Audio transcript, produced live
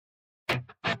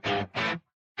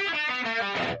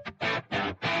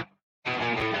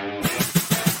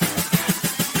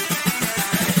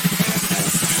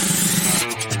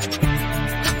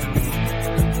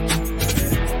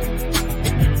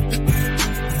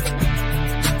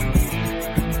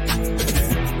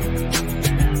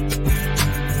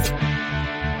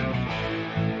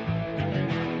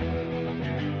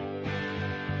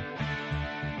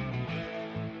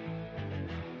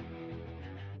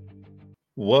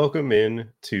welcome in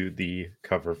to the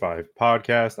Cover 5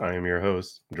 podcast. I am your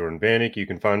host, Jordan Vanek. You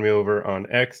can find me over on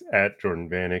X at Jordan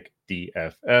Vanek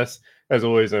DFS. As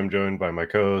always, I'm joined by my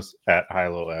co-host at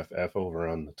HiloFF over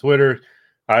on the Twitter.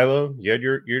 Hilo, you had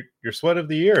your sweat of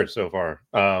the year so far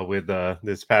with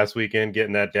this past weekend,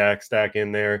 getting that Dak stack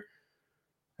in there.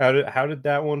 How did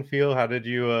that one feel? How did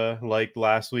you like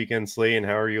last weekend's slate, and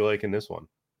how are you liking this one?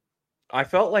 I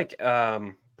felt like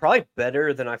probably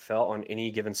better than I felt on any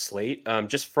given slate.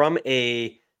 Just from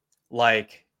a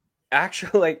like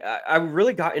actually I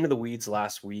really got into the weeds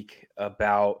last week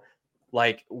about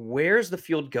like where's the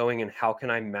field going and how can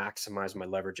I maximize my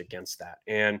leverage against that.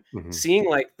 And Mm-hmm. seeing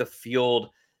like the field,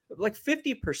 like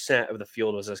 50% of the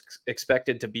field was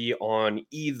expected to be on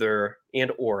either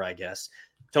and or I guess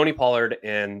Tony Pollard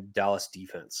and Dallas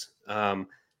defense.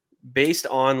 Based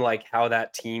on like how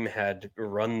that team had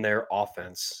run their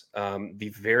offense,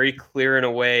 the very clear in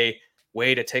a way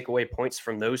to take away points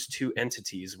from those two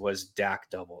entities was Dak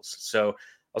doubles. So I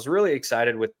was really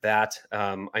excited with that.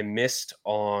 I missed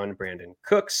on Brandon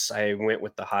Cooks. I went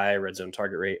with the high red zone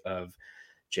target rate of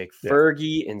Jake Yeah.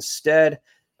 Fergie instead.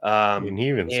 I mean, he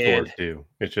even And scored too.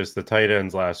 It's just the tight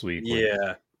ends last week were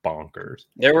yeah, bonkers.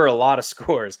 there were a lot of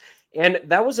scores. And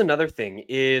that was another thing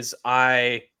is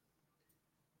I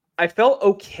felt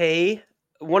okay.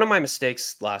 One of my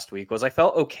mistakes last week was I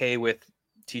felt okay with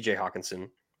TJ Hawkinson.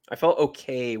 I felt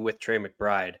okay with Trey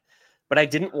McBride, but I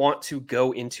didn't want to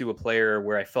go into a player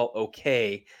where I felt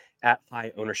okay at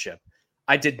high ownership.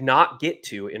 I did not get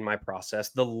to, in my process,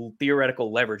 the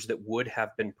theoretical leverage that would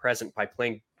have been present by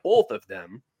playing both of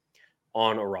them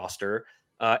on a roster,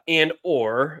 and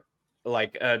or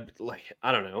like I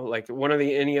don't know, like one of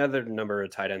the any other number of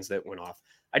tight ends that went off.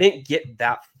 I didn't get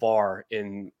that far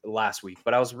in last week,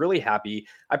 but I was really happy.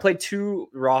 I played two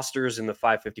rosters in the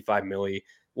 555 milli.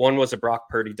 One was a Brock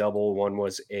Purdy double, one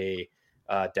was a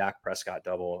Dak Prescott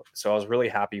double. So I was really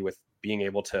happy with being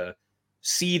able to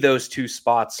see those two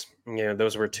spots. You know,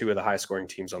 those were two of the high scoring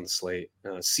teams on the slate.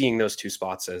 Seeing those two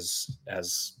spots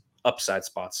as upside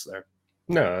spots there.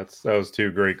 No, that was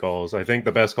two great calls. I think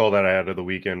the best call that I had of the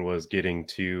weekend was getting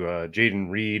to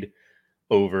Jaden Reed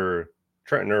over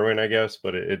Trenton Irwin, I guess,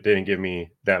 but it didn't give me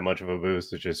that much of a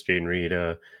boost. It's just Jaden Reed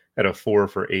had a 4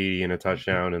 for 80 and a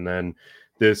touchdown. And then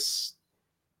this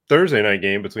Thursday night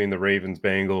game between the Ravens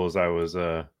Bengals, I was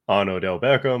on Odell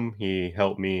Beckham. He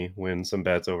helped me win some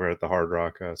bets over at the Hard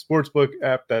Rock Sportsbook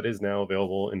app that is now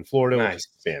available in Florida, which is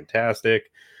Nice.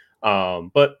 fantastic.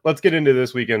 But let's get into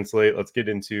this weekend slate. Let's get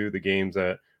into the games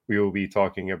that we will be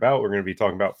talking about. We're going to be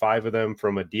talking about 5 of them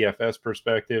from a DFS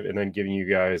perspective, and then giving you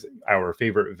guys our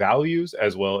favorite values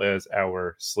as well as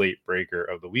our slate breaker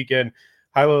of the weekend.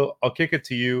 Hilo, I'll kick it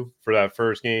to you for that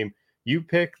first game. You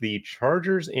pick the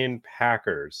Chargers and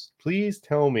Packers. Please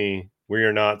tell me we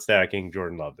are not stacking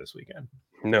Jordan Love this weekend.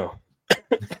 No.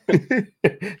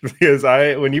 Because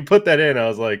when you put that in, I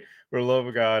was like, for the love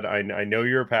of God, I know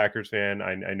you're a Packers fan.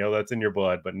 I know that's in your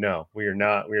blood, but no, we are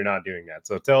not doing that.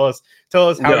 So tell us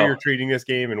how No. you're treating this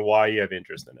game and why you have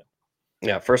interest in it.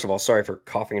 Yeah, first of all, sorry for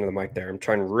coughing into the mic there. I'm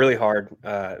trying really hard.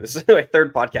 This is my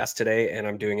third podcast today, and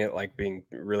I'm doing it like being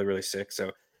really, really sick.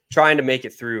 So trying to make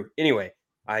it through. Anyway,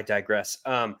 I digress.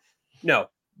 No,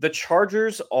 the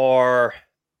Chargers are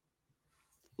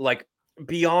like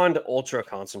beyond ultra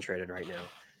concentrated right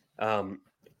now.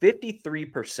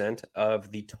 53%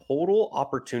 of the total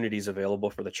opportunities available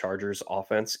for the Chargers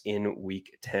offense in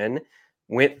week 10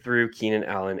 went through Keenan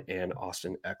Allen and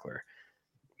Austin Eckler.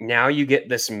 Now you get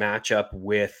this matchup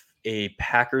with a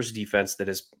Packers defense that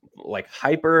is like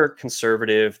hyper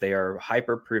conservative. They are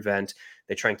hyper prevent.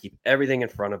 They try and keep everything in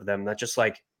front of them. That just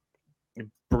like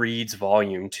breeds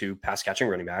volume to pass catching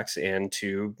running backs and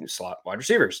to slot wide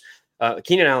receivers.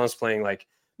 Keenan Allen's playing like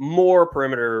more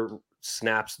perimeter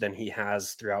snaps than he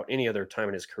has throughout any other time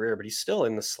in his career, but he's still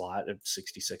in the slot at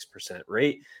 66%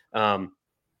 rate.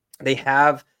 They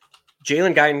have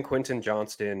Jalen Guyton, Quentin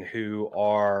Johnston, who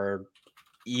are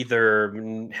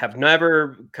either have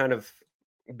never kind of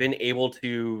been able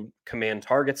to command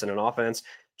targets in an offense.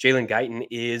 Jalen Guyton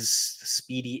is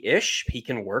speedy-ish. He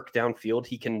can work downfield.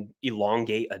 He can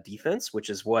elongate a defense, which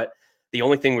is what the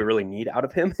only thing we really need out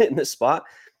of him in this spot.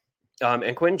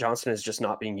 And Quentin Johnston is just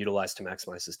not being utilized to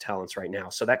maximize his talents right now.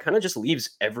 So that kind of just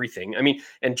leaves everything. I mean,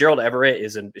 and Gerald Everett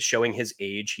is showing his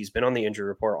age. He's been on the injury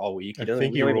report all week. I We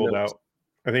think he don't even ruled know. out.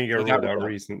 I think he got He got ruled out ruled out.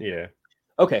 recent. Yeah.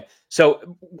 Okay.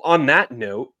 So on that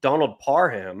note, Donald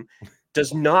Parham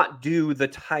does not do the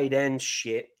tight end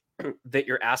shit that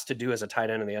you're asked to do as a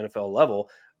tight end in the NFL level.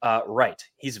 Right.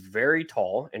 He's very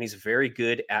tall and he's very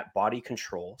good at body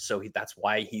control. So that's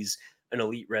why he's an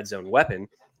elite red zone weapon.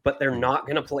 but they're not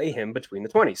going to play him between the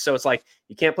 20s. So it's like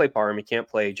you can't play Parham, you can't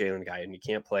play Jalen Guyton, you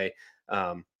can't play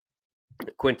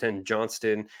Quentin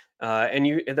Johnston,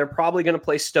 and they're probably going to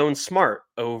play Stone Smart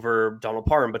over Donald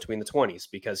Parham between the 20s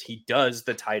because he does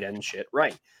the tight end shit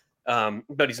right.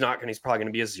 But he's not going. He's probably going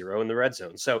to be a 0 in the red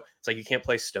zone. So it's like you can't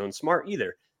play Stone Smart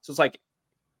either. So it's like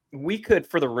we could,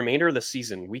 for the remainder of the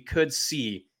season, we could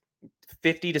see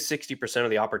 50 to 60% of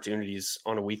the opportunities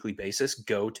on a weekly basis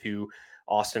go to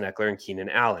Austin Eckler and Keenan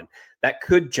Allen. That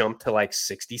could jump to like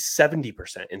 60,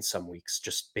 70% in some weeks,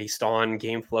 just based on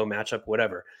game flow, matchup,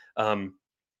 whatever.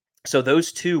 So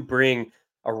those two bring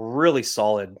a really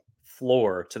solid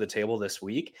floor to the table this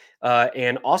week.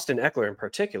 And Austin Eckler in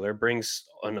particular brings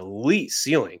an elite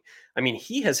ceiling. I mean,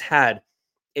 he has had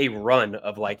a run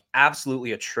of like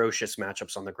absolutely atrocious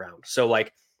matchups on the ground. So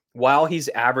like while he's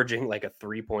averaging like a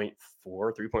 3.4,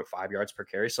 3.5 yards per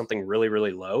carry, something really,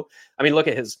 really low. I mean, look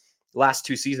at his last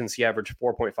 2 seasons. He averaged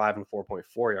 4.5 and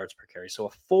 4.4 yards per carry. So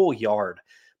a full yard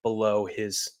below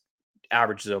his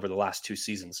averages over the last 2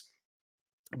 seasons.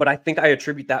 But I think I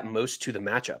attribute that most to the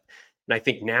matchup. And I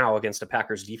think now against a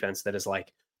Packers defense that is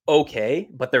like, okay,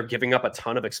 but they're giving up a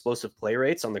ton of explosive play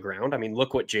rates on the ground. I mean,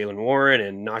 look what Jalen Warren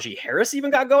and Najee Harris even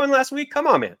got going last week. Come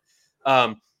on, man.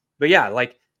 But yeah,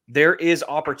 like there is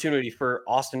opportunity for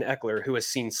Austin Eckler, who has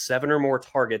seen 7 or more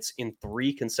targets in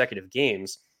 3 consecutive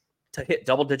games, to hit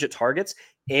double-digit targets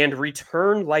and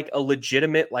return like a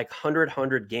legitimate like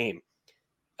 100 game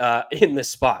in this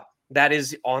spot. That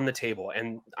is on the table.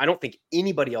 And I don't think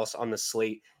anybody else on the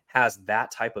slate has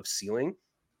that type of ceiling.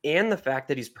 And the fact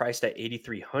that he's priced at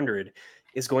 8,300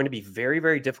 is going to be very,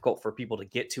 very difficult for people to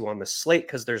get to on the slate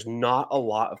because there's not a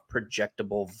lot of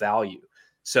projectable value.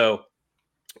 So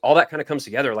all that kind of comes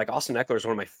together. Like Austin Eckler is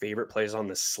one of my favorite plays on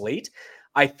the slate.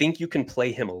 I think you can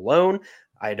play him alone.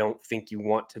 I don't think you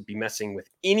want to be messing with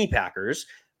any Packers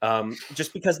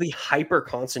just because the hyper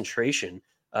concentration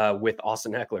with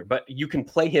Austin Eckler. But you can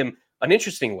play him. An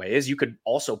interesting way is you could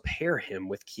also pair him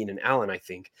with Keenan Allen, I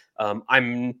think.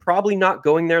 I'm probably not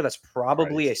going there. That's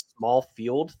probably a small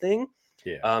field thing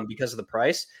because of the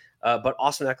price. But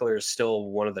Austin Eckler is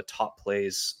still one of the top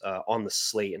plays on the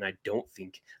slate. And I don't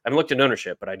think, I haven't looked at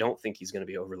ownership, but I don't think he's going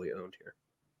to be overly owned here.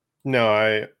 No,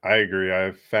 I agree.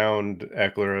 I've found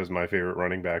Eckler as my favorite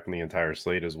running back in the entire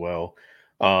slate as well.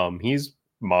 He's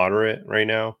moderate right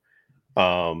now.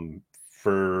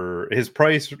 For his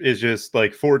price is just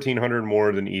like 1,400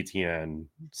 more than ETN,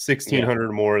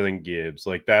 1,600 more than Gibbs.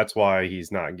 Like that's why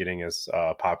he's not getting as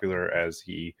popular as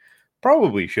he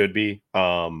probably should be.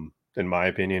 In my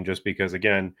opinion, just because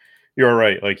again, you're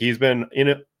right. Like he's been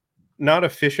not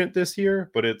efficient this year,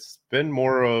 but it's been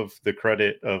more of the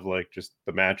credit of like just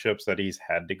the matchups that he's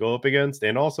had to go up against.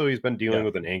 And also he's been dealing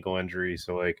with an ankle injury.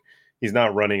 So like he's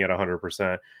not running at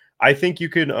 100%. I think you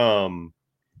could,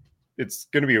 it's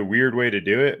going to be a weird way to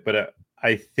do it, but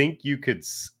I think you could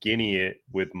skinny it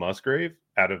with Musgrave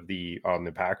on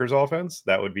the Packers offense.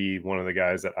 That would be one of the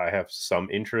guys that I have some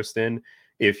interest in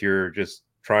if you're just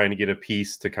trying to get a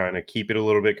piece to kind of keep it a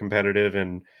little bit competitive.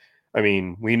 And I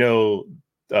mean, we know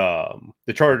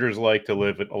the Chargers like to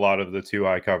live a lot of the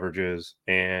 2-eye coverages.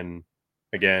 And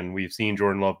again, we've seen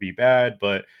Jordan Love be bad,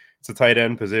 but it's a tight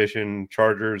end position.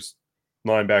 Chargers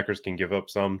linebackers can give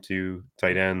up some to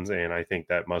tight ends, and I think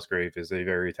that Musgrave is a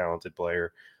very talented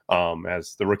player.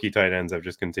 As the rookie tight ends have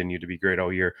just continued to be great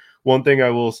all year. One thing I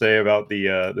will say about the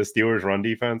Steelers' run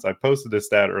defense, I posted this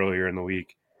stat earlier in the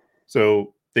week.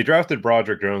 So they drafted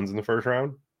Broderick Jones in the first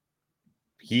round.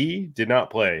 He did not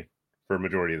play for a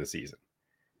majority of the season.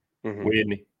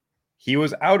 When he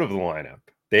was out of the lineup,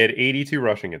 they had 82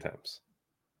 rushing attempts,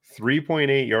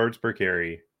 3.8 yards per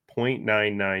carry,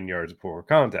 0.99 yards before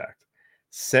contact.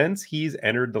 Since he's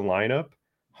entered the lineup,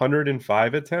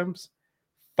 105 attempts,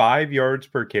 5 yards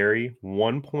per carry,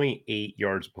 1.8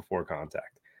 yards before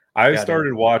contact. I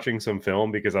started watching some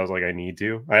film because I was like, I need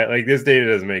to. Like this data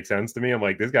doesn't make sense to me. I'm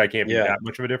like, this guy can't be that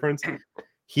much of a difference.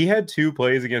 He had 2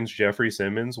 plays against Jeffrey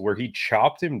Simmons where he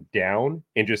chopped him down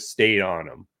and just stayed on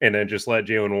him, and then just let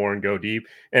Jalen Warren go deep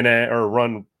and then or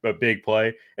run a big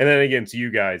play. And then against you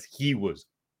guys, he was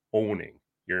owning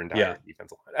your entire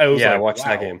defensive line. I was like, I watched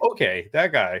that game. Okay,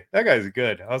 that guy's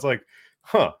good. I was like,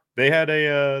 huh. They had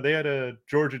a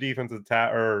Georgia defensive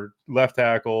or left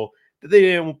tackle that they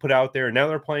didn't put out there. And now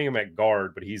they're playing him at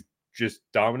guard, but he's just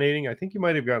dominating. I think he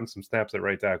might have gotten some snaps at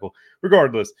right tackle.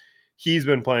 Regardless, he's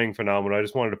been playing phenomenal. I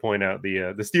just wanted to point out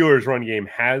the Steelers' run game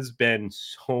has been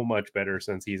so much better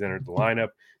since he's entered the lineup.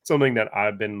 Something that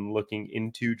I've been looking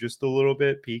into just a little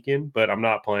bit, peeking, but I'm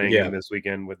not playing him this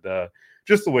weekend with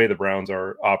just the way the Browns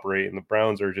are operating. The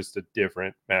Browns are just a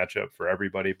different matchup for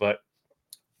everybody. But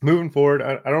moving forward,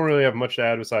 I don't really have much to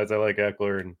add besides I like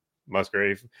Eckler and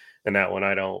Musgrave, and that one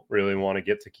I don't really want to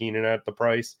get to Keenan at the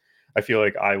price. I feel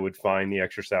like I would find the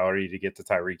extra salary to get to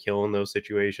Tyreek Hill in those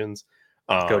situations,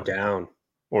 Go um, down.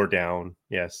 or down.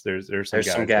 Yes, there's some There's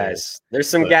some guys there, guys. There's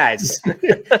some but guys.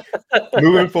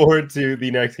 moving forward to the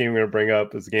next game I'm going to bring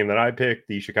up is the game that I picked.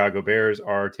 The Chicago Bears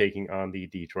are taking on the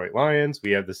Detroit Lions.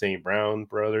 We have the St. Brown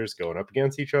brothers going up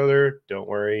against each other. Don't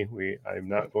worry, I'm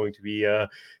not going to be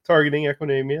targeting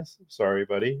Equinemius. Sorry,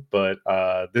 buddy. But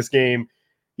this game,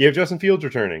 you have Justin Fields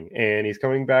returning, and he's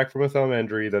coming back from a thumb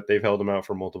injury that they've held him out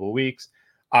for multiple weeks.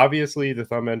 Obviously, the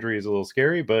thumb injury is a little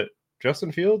scary, but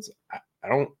Justin Fields, I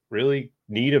don't really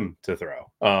need him to throw.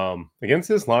 Against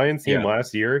this Lions team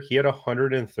last year, he had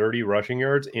 130 rushing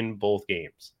yards in both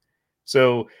games.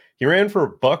 So he ran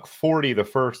for $140 the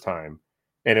first time,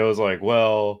 and it was like,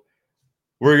 well,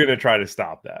 we're going to try to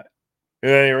stop that.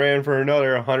 And then he ran for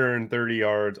another 130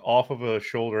 yards off of a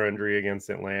shoulder injury against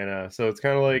Atlanta. So it's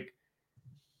kind of like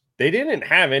they didn't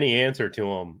have any answer to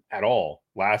him at all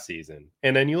last season.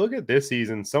 And then you look at this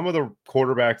season, some of the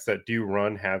quarterbacks that do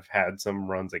run have had some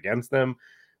runs against them.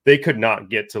 They could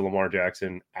not get to Lamar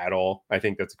Jackson at all. I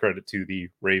think that's a credit to the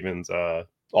Ravens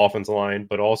offensive line,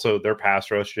 but also their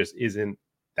pass rush just isn't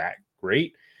that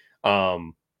great.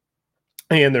 And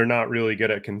they're not really good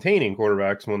at containing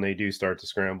quarterbacks when they do start to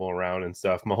scramble around and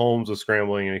stuff. Mahomes was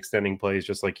scrambling and extending plays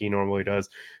just like he normally does.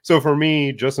 So for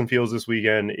me, Justin Fields this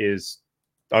weekend is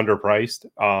underpriced.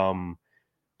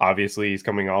 Obviously, he's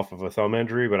coming off of a thumb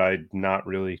injury, but I'm not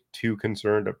really too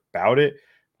concerned about it.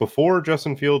 Before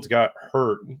Justin Fields got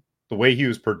hurt, the way he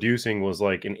was producing was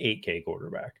like an 8K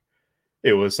quarterback.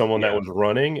 It was someone that was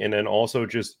running, and then also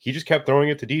he just kept throwing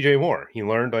it to DJ Moore. He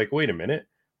learned, like, wait a minute,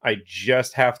 I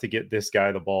just have to get this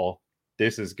guy the ball.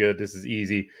 This is good. This is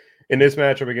easy. In this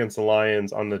matchup against the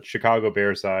Lions on the Chicago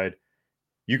Bears side,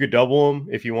 you could double him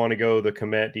if you want to go the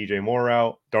Komet DJ Moore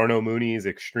route. Darnell Mooney is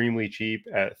extremely cheap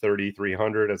at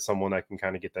 3,300 as someone that can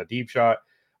kind of get that deep shot.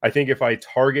 I think if I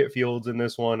target Fields in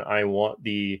this one, I want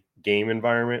the game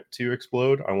environment to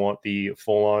explode. I want the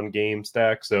full-on game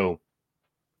stack. So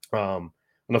on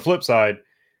the flip side,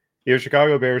 your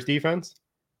Chicago Bears defense,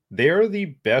 they're the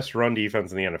best run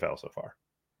defense in the NFL so far.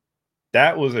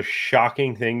 That was a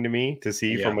shocking thing to me to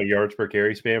see from a yards per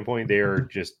carry standpoint. They are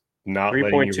just not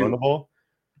letting you run the ball.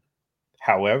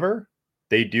 However,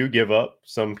 they do give up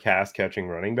some pass catching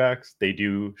running backs. They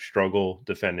do struggle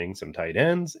defending some tight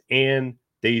ends, and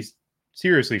they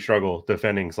seriously struggle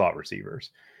defending slot receivers.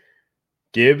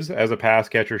 Gibbs, as a pass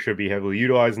catcher, should be heavily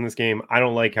utilized in this game. I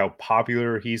don't like how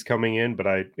popular he's coming in, but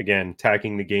again,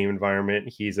 attacking the game environment,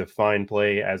 he's a fine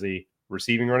play as a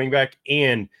receiving running back.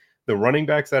 And the running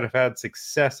backs that have had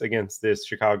success against this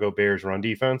Chicago Bears run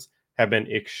defense have been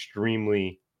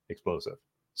extremely explosive.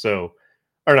 So,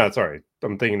 or not, sorry,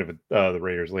 I'm thinking of the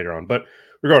Raiders later on. But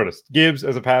regardless, Gibbs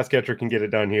as a pass catcher can get it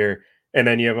done here. And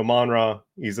then you have Amon-Ra.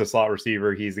 He's a slot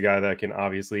receiver. He's the guy that can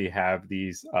obviously have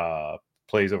these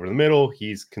plays over the middle.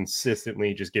 He's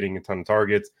consistently just getting a ton of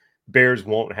targets. Bears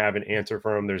won't have an answer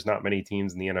for him. There's not many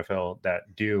teams in the NFL that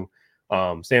do.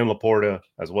 Sam Laporta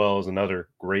as well is another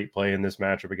great play in this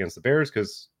matchup against the Bears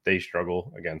because they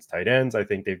struggle against tight ends. I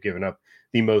think they've given up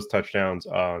the most touchdowns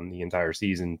on the entire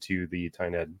season to the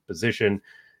tight end position.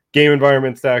 Game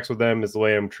environment stacks with them is the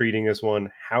way I'm treating this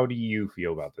one. How do you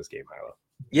feel about this game, Hilo?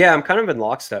 Yeah, I'm kind of in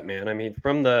lockstep, man. I mean,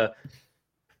 from the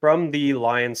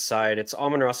Lions side, it's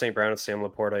Amon-Ra St. Brown and Sam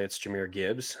Laporta. It's Jahmyr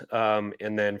Gibbs.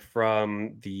 And then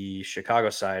from the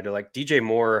Chicago side, like DJ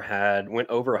Moore went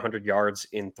over 100 yards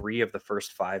in 3 of the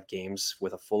first 5 games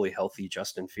with a fully healthy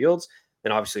Justin Fields.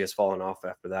 And obviously has fallen off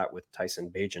after that with Tyson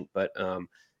Bagent. But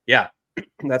yeah,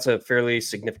 that's a fairly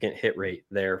significant hit rate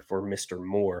there for Mr.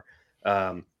 Moore.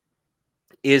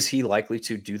 Is he likely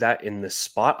to do that in this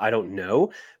spot? I don't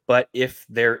know. But if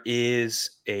there is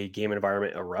a game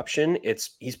environment eruption,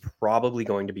 he's probably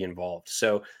going to be involved.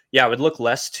 So yeah, I would look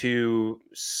less to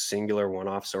singular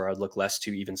one-offs, or I'd look less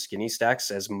to even skinny stacks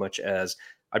as much as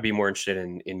I'd be more interested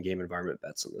in game environment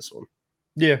bets on this one.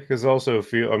 Yeah, because also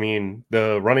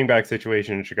the running back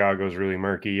situation in Chicago is really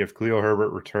murky. You have Khalil Herbert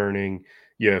returning.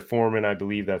 You have Foreman, I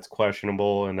believe that's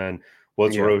questionable. And then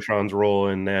what's Roshan's role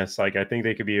in this? Like, I think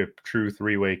they could be a true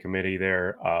 3-way committee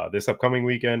there this upcoming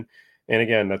weekend. And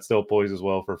again, that still poises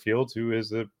well for Fields, who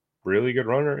is a really good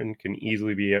runner and can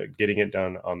easily be getting it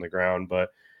done on the ground.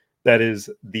 But that is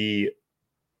the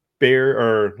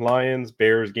Lions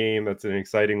Bears game. That's an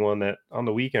exciting one that on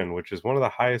the weekend, which is one of the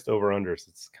highest over-unders.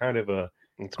 It's kind of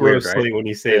it's gross, weird, right? when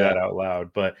you say that out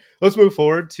loud. But let's move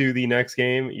forward to the next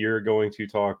game. You're going to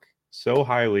talk so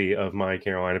highly of my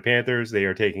Carolina Panthers. They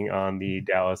are taking on the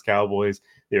Dallas Cowboys.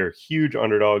 They're huge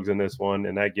underdogs in this one,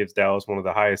 and that gives Dallas one of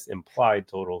the highest implied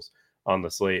totals on the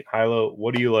slate. Hilo,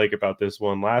 what do you like about this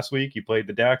one? Last week you played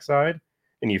the Dak side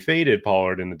and you faded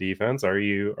Pollard in the defense. Are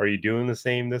you doing the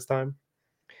same this time?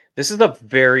 This is a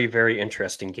very, very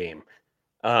interesting game.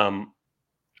 I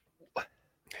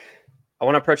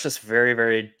want to approach this very,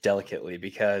 very delicately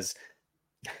because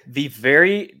the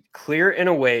very clear in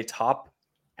a way top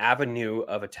avenue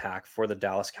of attack for the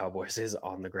Dallas Cowboys is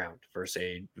on the ground versus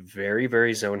a very,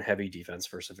 very zone heavy defense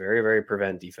versus a very, very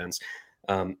prevent defense.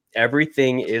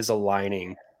 Everything is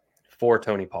aligning for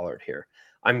Tony Pollard here.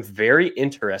 I'm very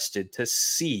interested to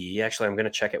see. Actually, I'm going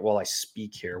to check it while I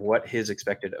speak here. What his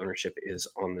expected ownership is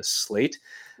on this slate.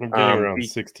 I'm getting around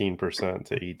 16%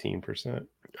 to 18%.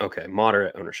 Okay,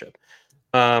 moderate ownership.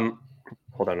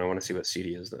 Hold on, I want to see what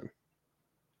CD is then.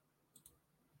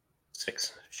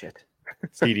 6. Shit.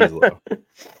 CD's low.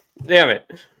 Damn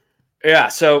it. Yeah,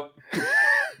 so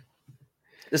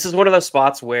this is one of those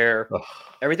spots where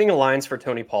everything aligns for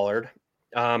Tony Pollard.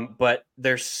 But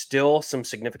there's still some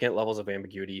significant levels of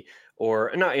ambiguity,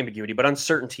 or not ambiguity, but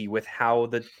uncertainty with how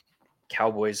the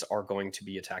Cowboys are going to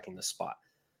be attacking the spot.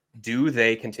 Do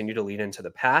they continue to lead into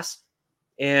the pass?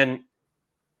 And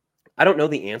I don't know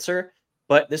the answer,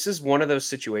 but this is one of those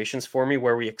situations for me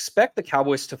where we expect the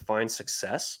Cowboys to find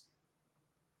success.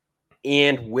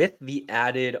 And with the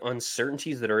added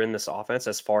uncertainties that are in this offense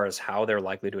as far as how they're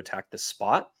likely to attack this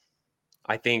spot,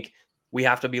 I think we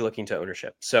have to be looking to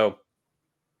ownership. So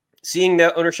seeing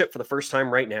that ownership for the first time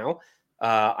right now,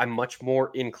 I'm much more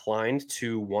inclined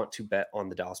to want to bet on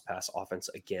the Dallas pass offense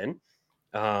again.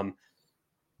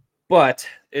 But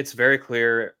it's very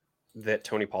clear that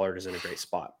Tony Pollard is in a great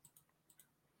spot.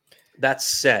 That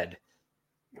said,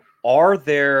 are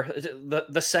there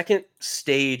the second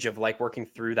stage of like working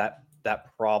through that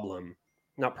problem,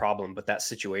 not problem, but that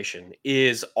situation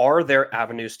is, are there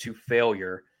avenues to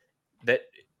failure that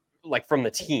like from the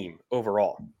team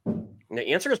overall? And the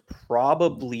answer is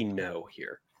probably no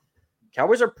here.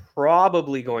 Cowboys are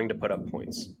probably going to put up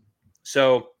points.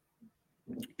 So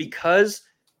because,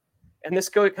 and this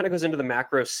kind of goes into the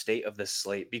macro state of this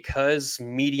slate, because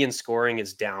median scoring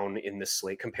is down in this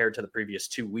slate compared to the previous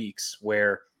 2 weeks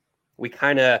where we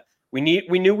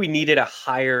knew we needed a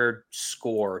higher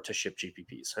score to ship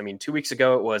GPPs. I mean, 2 weeks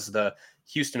ago, it was the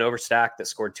Houston overstack that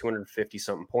scored 250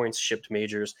 something points, shipped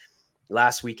majors.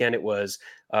 Last weekend, it was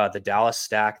the Dallas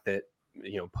stack that,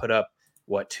 put up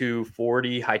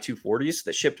 240, high 240s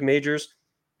that shipped majors.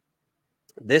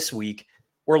 This week,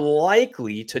 we're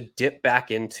likely to dip back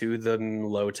into the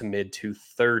low to mid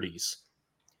 230s.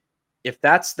 If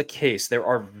that's the case, there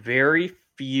are very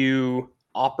few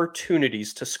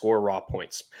opportunities to score raw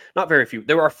points. Not very few.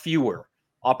 There are fewer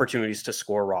opportunities to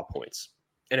score raw points.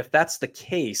 And if that's the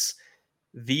case,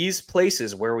 these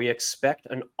places where we expect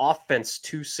an offense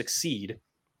to succeed,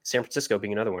 San Francisco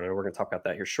being another one, and we're going to talk about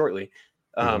that here shortly.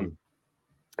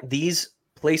 These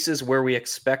places where we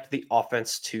expect the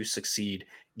offense to succeed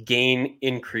gain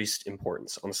increased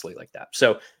importance on a slate like that.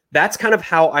 So that's kind of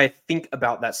how I think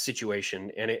about that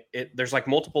situation. And there's like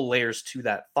multiple layers to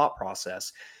that thought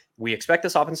process. We expect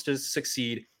this offense to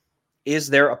succeed. Is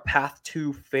there a path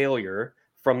to failure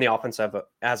from the offense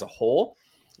as a whole?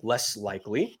 Less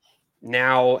likely.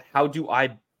 Now, how do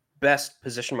I best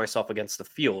position myself against the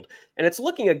field? And it's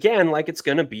looking again like it's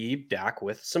going to be Dak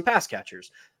with some pass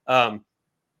catchers.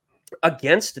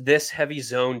 Against this heavy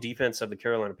zone defense of the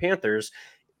Carolina Panthers,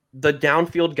 the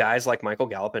downfield guys like Michael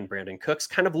Gallup and Brandon Cooks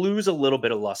kind of lose a little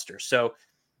bit of luster. So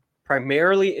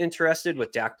primarily interested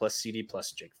with Dak plus CD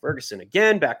plus Jake Ferguson.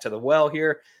 Again, back to the well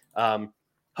here.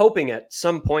 Hoping at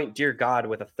some point, dear God,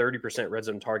 with a 30% red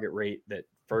zone target rate that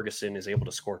Ferguson is able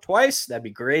to score twice. That'd be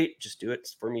great. Just do it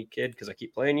for me, kid, because I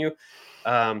keep playing you.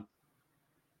 And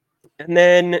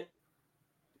then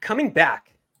coming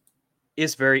back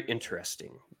is very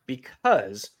interesting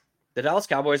because the Dallas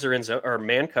Cowboys are in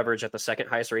man coverage at the second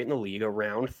highest rate in the league,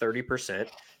 around 30%.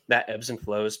 That ebbs and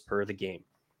flows per the game.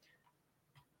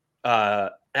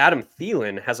 Adam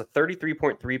Thielen has a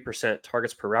 33.3%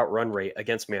 targets per route run rate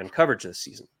against man coverage this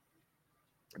season.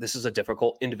 This is a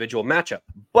difficult individual matchup,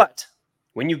 but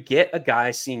when you get a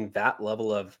guy seeing that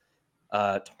level of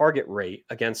target rate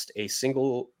against a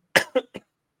singular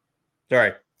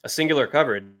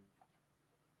coverage,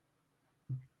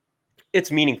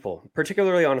 it's meaningful,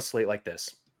 particularly on a slate like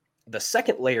this. The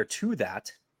second layer to that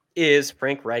is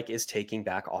Frank Reich is taking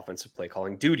back offensive play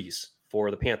calling duties for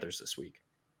the Panthers this week.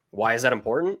 Why is that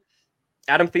important?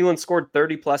 Adam Thielen scored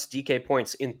 30-plus DK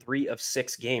points in 3 of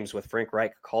 6 games with Frank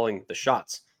Reich calling the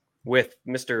shots. With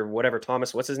Mr. Whatever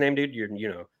Thomas, what's his name, dude?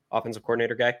 You're, offensive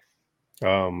coordinator guy.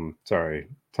 Sorry,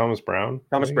 Thomas Brown.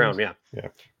 I Thomas think it Brown, is. yeah.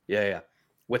 Yeah. Yeah.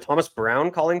 With Thomas Brown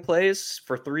calling plays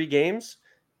for 3 games,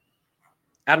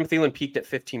 Adam Thielen peaked at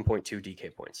 15.2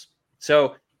 DK points.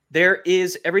 So there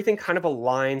is everything kind of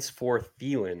aligns for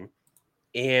Thielen.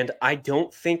 And I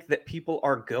don't think that people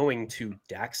are going to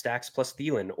Dak Stacks plus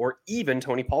Thielen or even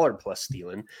Tony Pollard plus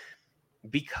Thielen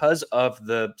because of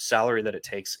the salary that it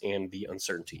takes and the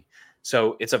uncertainty.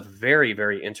 So it's a very,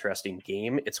 very interesting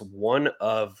game. It's one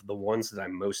of the ones that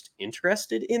I'm most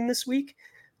interested in this week,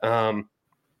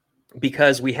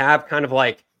 because we have kind of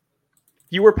like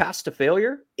fewer paths to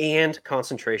failure and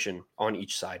concentration on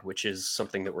each side, which is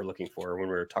something that we're looking for when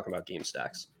we're talking about game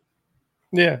stacks.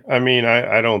 Yeah, I mean,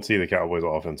 I don't see the Cowboys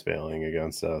offense failing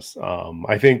against us.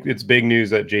 I think it's big news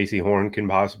that JC Horn can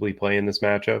possibly play in this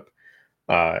matchup.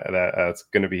 That's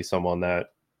going to be someone that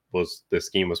was the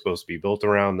scheme was supposed to be built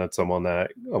around. That's someone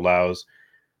that allows,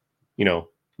 you know,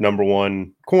 number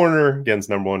one corner against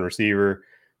number one receiver.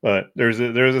 But there's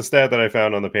a stat that I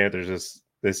found on the Panthers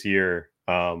this year.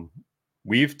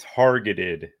 We've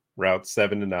targeted route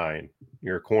 7 to 9,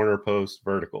 your corner post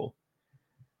vertical,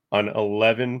 on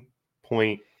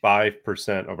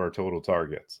 11.5% of our total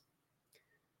targets.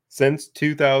 Since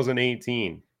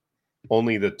 2018,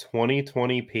 only the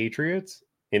 2020 Patriots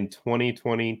and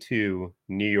 2022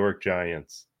 New York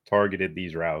Giants targeted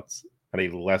these routes at a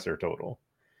lesser total.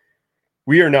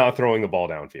 We are not throwing the ball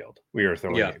downfield. We are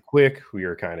throwing Yeah. it quick. We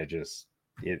are kind of just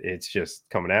it's just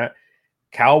coming at.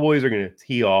 Cowboys are going to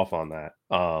tee off on that.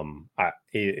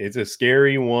 It's a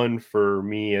scary one for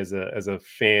me as a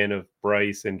fan of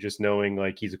Bryce, and just knowing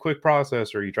like he's a quick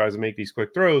processor. He tries to make these quick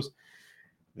throws.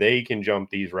 They can jump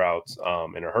these routes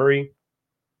in a hurry.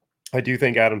 I do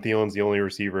think Adam Thielen's the only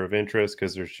receiver of interest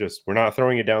because we're not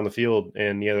throwing it down the field,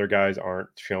 and the other guys aren't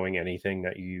showing anything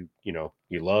that you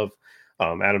love.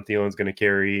 Adam Thielen's going to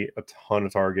carry a ton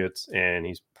of targets, and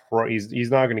he's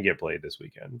not going to get played this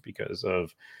weekend because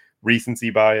of recency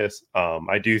bias.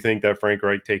 I do think that Frank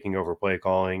Reich taking over play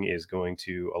calling is going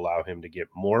to allow him to get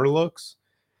more looks,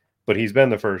 but he's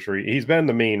been he's been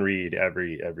the main read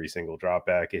every single drop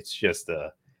back. It's just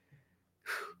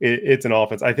it's an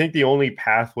offense. I think the only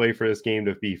pathway for this game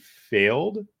to be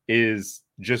failed is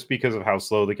just because of how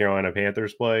slow the Carolina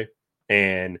Panthers play.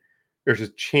 And there's a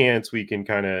chance we can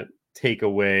kind of take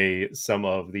away some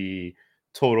of the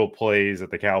total plays that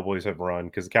the Cowboys have run,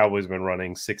 because the Cowboys have been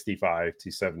running 65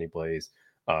 to 70 plays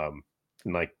in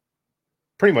like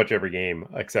pretty much every game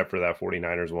except for that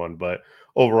 49ers one. But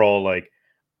overall, like,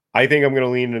 I think I'm going to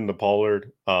lean into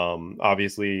Pollard.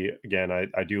 Obviously, again,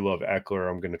 I do love Eckler.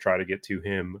 I'm going to try to get to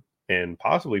him and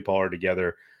possibly Pollard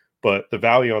together. But the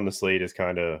value on the slate is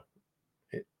kind of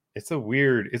it's a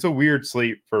weird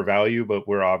slate for value. But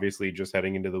we're obviously just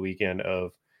heading into the weekend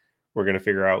of we're going to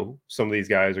figure out some of these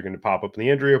guys are going to pop up in the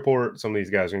injury report. Some of these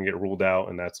guys are going to get ruled out,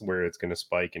 and that's where it's going to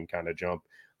spike and kind of jump.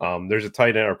 There's a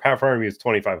tight end, or Pat Freiermuth is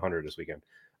 2,500 this weekend.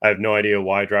 I have no idea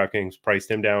why DraftKings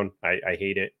priced him down. I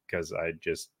hate it because I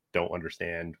just don't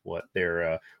understand what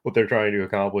they're trying to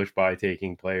accomplish by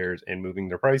taking players and moving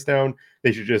their price down.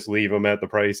 They should just leave them at the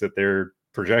price that they're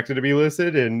projected to be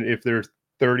listed. And if they're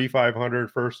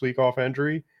 3,500 first week off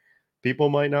entry, people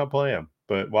might not play him.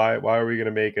 But why are we going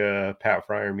to make a Pat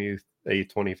Freiermuth a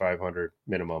 2,500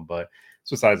 minimum? But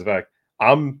it's besides the fact.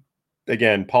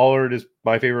 Again, Pollard is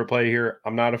my favorite play here.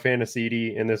 I'm not a fan of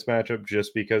CD in this matchup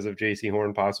just because of JC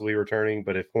Horn possibly returning.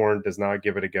 But if Horn does not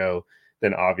give it a go,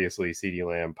 then obviously CD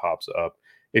Lamb pops up.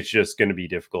 It's just going to be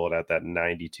difficult at that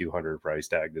 9,200 price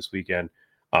tag this weekend.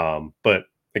 But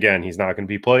again, he's not going to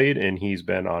be played, and he's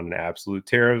been on an absolute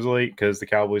tear as late because the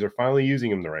Cowboys are finally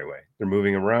using him the right way. They're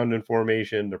moving him around in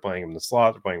formation. They're playing him in the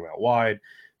slot. They're playing him out wide.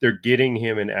 They're getting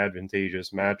him in advantageous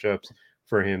matchups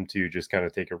for him to just kind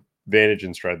of take advantage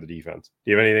and shred the defense.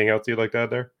 Do you have anything else you'd like to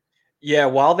add there? Yeah,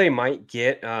 while they might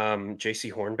get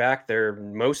JC Horn back, they're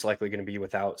most likely going to be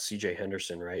without CJ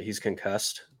Henderson, right? He's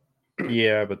concussed.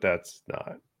 Yeah, but that's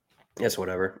not. It's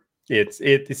whatever. It's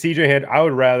CJ Henderson. I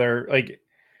would rather like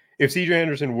if CJ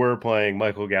Henderson were playing,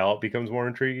 Michael Gallup becomes more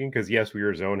intriguing because yes, we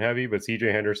are zone heavy, but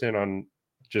CJ Henderson on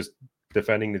just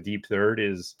defending the deep third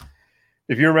is.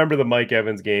 If you remember the Mike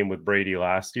Evans game with Brady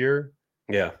last year,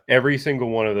 Yeah. every single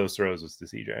one of those throws was to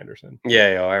CJ Henderson.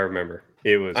 Yeah, I remember.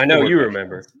 It was I know 4 you touchdowns.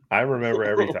 remember. I remember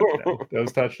every touchdown.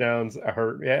 Those touchdowns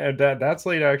hurt. Yeah, and that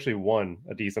slate actually won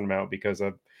a decent amount because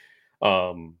of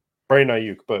Brandon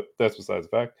Ayuk, but that's besides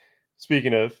the fact.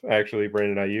 Speaking of actually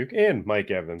Brandon Ayuk and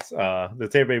Mike Evans, the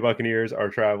Tampa Bay Buccaneers are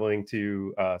traveling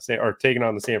to are taking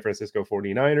on the San Francisco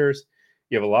 49ers.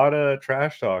 You have a lot of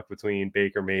trash talk between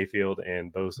Baker Mayfield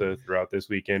and Bosa throughout this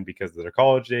weekend because of their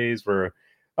college days, where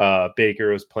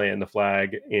Baker was planting the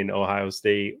flag in Ohio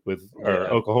State or Yeah.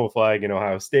 Oklahoma flag in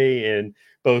Ohio State, and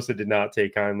Bosa did not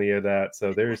take kindly of that.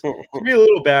 So there's going to be a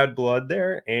little bad blood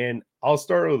there. And I'll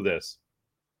start with this.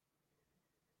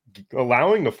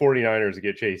 Allowing the 49ers to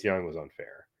get Chase Young was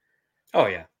unfair. Oh,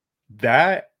 yeah.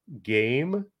 That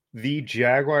game, the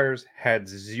Jaguars had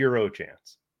zero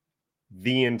chance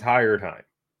the entire time.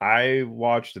 I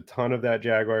watched a ton of that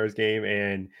Jaguars game,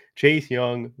 and Chase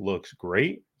Young looks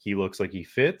great. He looks like he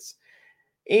fits.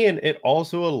 And it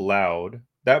also allowed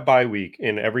that bye week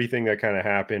and everything that kind of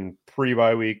happened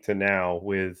pre-bye week to now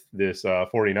with this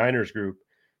 49ers group.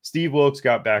 Steve Wilkes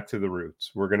got back to the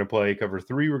roots. We're going to play cover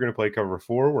 3. We're going to play cover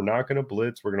 4. We're not going to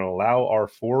blitz. We're going to allow our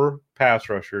 4 pass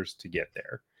rushers to get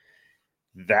there.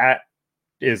 That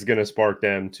is going to spark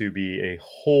them to be a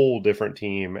whole different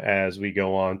team as we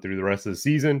go on through the rest of the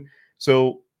season.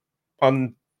 So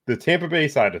on the Tampa Bay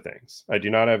side of things, I do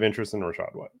not have interest in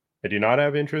Rashad White. I do not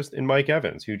have interest in Mike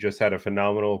Evans, who just had a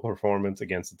phenomenal performance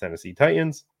against the Tennessee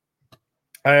Titans.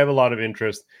 I have a lot of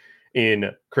interest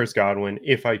in Chris Godwin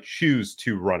if I choose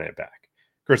to run it back.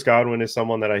 Chris Godwin is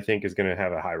someone that I think is going to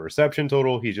have a high reception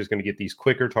total. He's just going to get these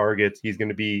quicker targets. He's going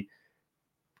to be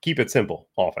keep it simple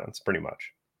offense, pretty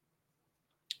much.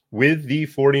 With the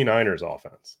 49ers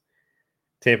offense,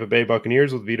 Tampa Bay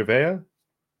Buccaneers with Vita Vea,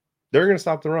 they're going to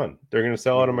stop the run. They're going to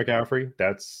sell out of McCaffrey.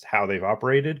 That's how they've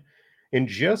operated. And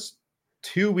just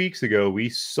 2 weeks ago, we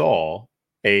saw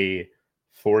a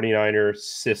 49er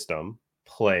system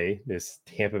play this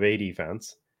Tampa Bay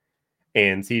defense.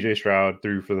 And CJ Stroud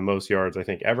threw for the most yards, I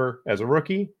think, ever as a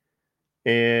rookie.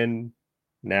 And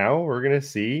now we're going to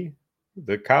see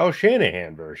the Kyle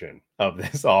Shanahan version of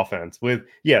this offense with,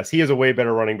 yes, he is a way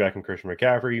better running back than Christian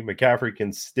McCaffrey. McCaffrey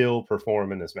can still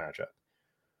perform in this matchup.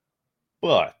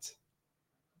 But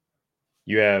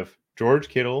you have George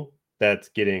Kittle that's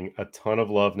getting a ton of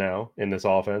love now in this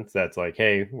offense. That's like,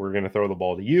 hey, we're going to throw the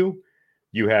ball to you.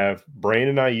 You have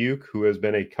Brandon Ayuk, who has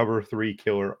been a cover 3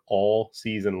 killer all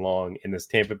season long in this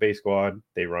Tampa Bay squad.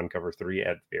 They run cover 3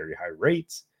 at very high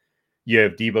rates. You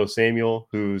have Deebo Samuel,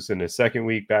 who's in his second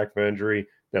week back from injury,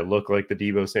 that look like the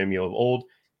Deebo Samuel of old.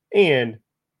 And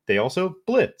they also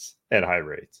blitz at high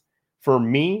rates. For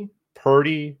me,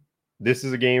 Purdy, this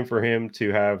is a game for him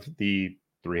to have the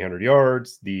 300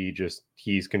 yards,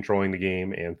 he's controlling the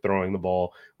game and throwing the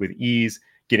ball with ease,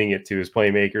 getting it to his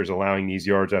playmakers, allowing these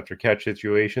yards after catch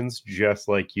situations, just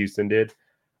like Houston did.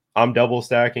 I'm double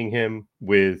stacking him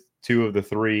with 2 of the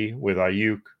 3 with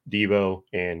Ayuk, Deebo,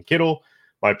 and Kittle.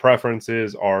 My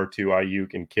preferences are to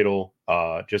Ayuk and Kittle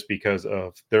just because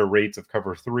of their rates of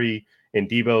cover 3. And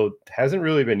Deebo hasn't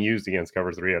really been used against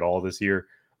cover 3 at all this year.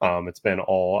 It's been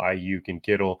all Ayuk and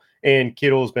Kittle. And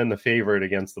Kittle's been the favorite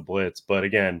against the blitz. But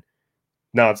again,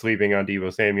 not sleeping on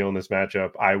Deebo Samuel in this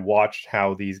matchup. I watched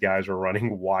how these guys were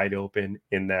running wide open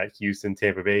in that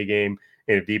Houston-Tampa Bay game.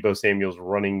 And if Deebo Samuel's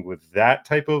running with that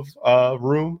type of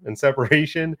room and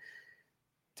separation,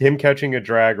 him catching a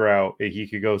drag route, he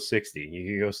could go 60, he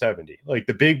could go 70. Like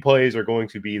the big plays are going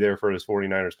to be there for his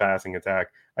 49ers passing attack.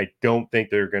 I don't think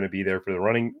they're going to be there for the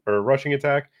running or rushing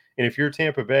attack. And if you're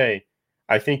Tampa Bay,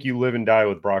 I think you live and die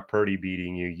with Brock Purdy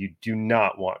beating you. You do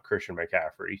not want Christian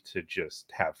McCaffrey to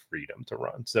just have freedom to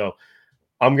run. So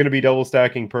I'm going to be double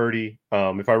stacking Purdy.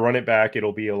 If I run it back,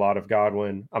 it'll be a lot of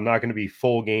Godwin. I'm not going to be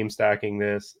full game stacking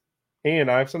this. And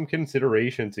I have some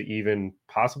consideration to even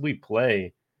possibly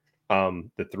play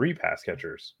the 3 pass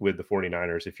catchers with the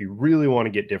 49ers if you really want to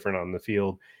get different on the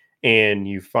field and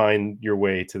you find your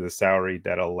way to the salary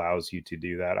that allows you to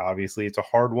do that. Obviously, it's a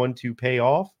hard one to pay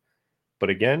off. But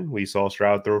again, we saw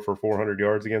Stroud throw for 400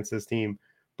 yards against this team.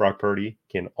 Brock Purdy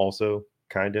can also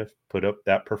kind of put up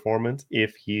that performance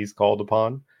if he's called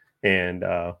upon. And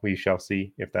we shall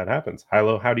see if that happens.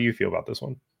 Hilo, how do you feel about this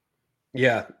one?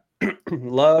 Yeah.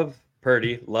 Love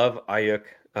Purdy, love Ayuk,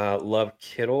 love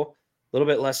Kittle. A little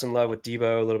bit less in love with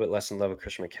Deebo, a little bit less in love with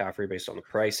Christian McCaffrey based on the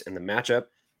price and the matchup.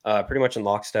 Pretty much in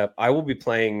lockstep. I will be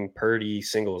playing Purdy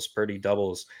singles, Purdy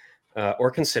doubles,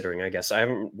 or considering, I guess. I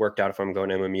haven't worked out if I'm going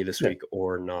MME this week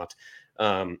or not.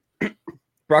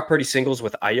 Brock Purdy singles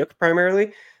with Ayuk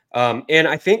primarily. And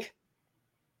I think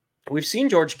we've seen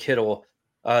George Kittle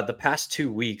the past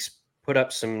 2 weeks put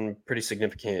up some pretty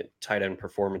significant tight end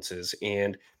performances.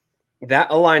 And that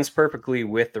aligns perfectly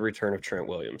with the return of Trent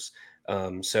Williams.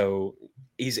 So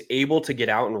he's able to get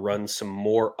out and run some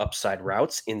more upside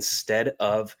routes instead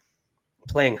of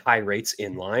playing high rates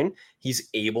in line. He's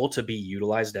able to be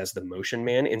utilized as the motion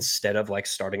man instead of like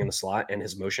starting in the slot and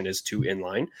his motion is to in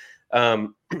line.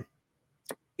 And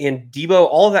Deebo,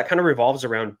 all of that kind of revolves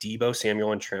around Deebo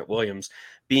Samuel and Trent Williams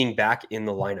being back in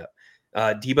the lineup.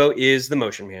 Debo is the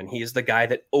motion man. He is the guy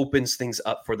that opens things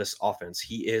up for this offense.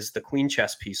 He is the queen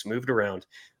chess piece moved around.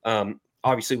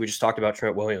 Obviously, we just talked about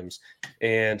Trent Williams.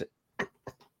 And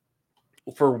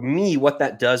for me, what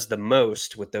that does the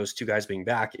most with those two guys being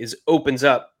back is opens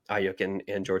up Ayuk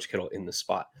and George Kittle in the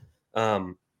spot.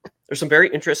 There's some very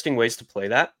interesting ways to play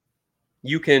that.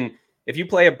 You can, if you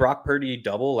play a Brock Purdy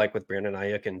double, like with Brandon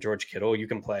Ayuk and George Kittle, you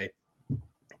can play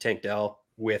Tank Dell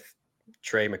with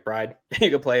Trey McBride. You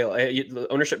can play,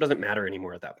 ownership doesn't matter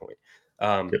anymore at that point.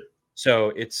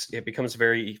 So it becomes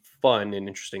very fun and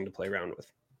interesting to play around with.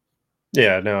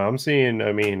 Yeah, no, I'm seeing,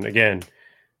 I mean, again,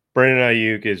 Brandon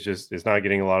Ayuk is not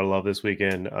getting a lot of love this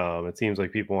weekend. It seems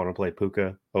like people want to play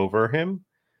Puka over him.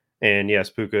 And yes,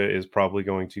 Puka is probably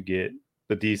going to get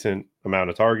the decent amount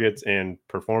of targets and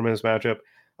performance matchup.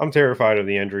 I'm terrified of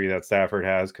the injury that Stafford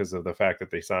has because of the fact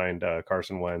that they signed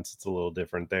Carson Wentz. It's a little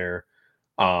different there.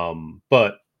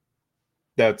 But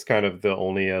that's kind of the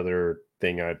only other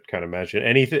thing I'd kind of mention.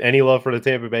 Any love for the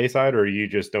Tampa Bay side, or you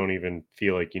just don't even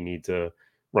feel like you need to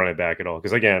run it back at all?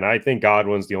 Because again, I think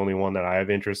Godwin's the only one that I have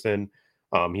interest in.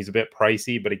 He's a bit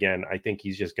pricey, but again, I think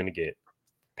he's just going to get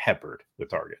peppered with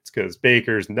targets because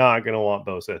Baker's not going to want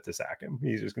Bosa to sack him.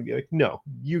 He's just going to be like, no,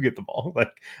 you get the ball.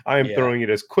 Like, I am throwing it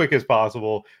as quick as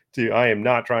possible I am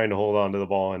not trying to hold on to the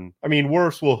ball. And I mean,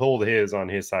 Worse will hold his on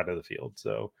his side of the field.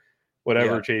 So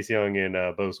whatever Chase Young and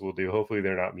Bosa will do, hopefully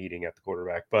they're not meeting at the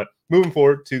quarterback. But moving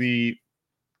forward to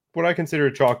what I consider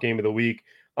a chalk game of the week,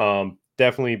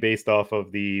 definitely based off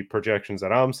of the projections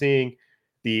that I'm seeing,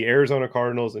 the Arizona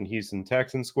Cardinals and Houston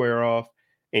Texans square off.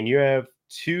 And you have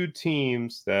two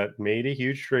teams that made a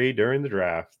huge trade during the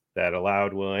draft that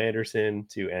allowed Will Anderson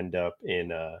to end up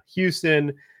in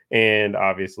Houston. And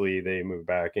obviously they move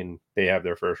back and they have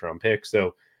their first round pick.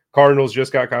 So Cardinals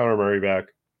just got Kyler Murray back.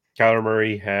 Kyler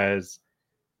Murray has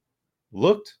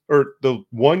looked, or the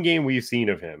one game we've seen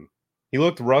of him, he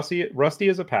looked rusty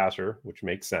as a passer, which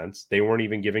makes sense. They weren't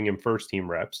even giving him first team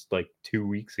reps like 2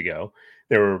 weeks ago.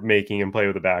 They were making him play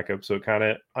with a backup. So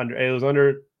it was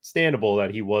understandable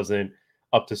that he wasn't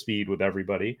up to speed with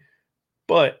everybody.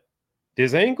 But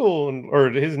his ankle or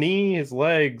his knee, his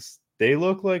legs, they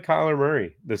look like Kyler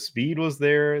Murray. The speed was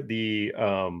there. The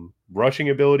rushing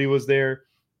ability was there.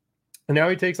 And now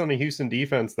he takes on a Houston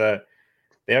defense that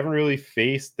they haven't really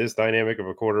faced this dynamic of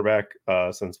a quarterback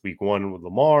since week 1 with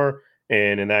Lamar.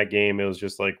 And in that game, it was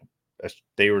just like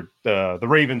the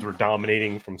Ravens were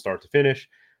dominating from start to finish.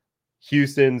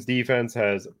 Houston's defense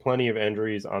has plenty of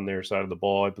injuries on their side of the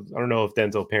ball. I don't know if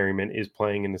Denzel Perryman is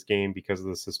playing in this game because of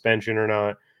the suspension or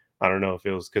not. I don't know if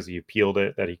it was because he appealed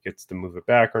it that he gets to move it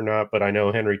back or not. But I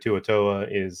know Henry TuaToa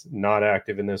is not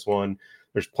active in this one.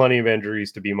 There's plenty of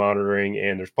injuries to be monitoring,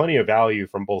 and there's plenty of value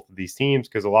from both of these teams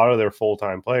because a lot of their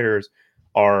full-time players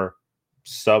are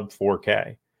sub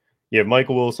 4K. You have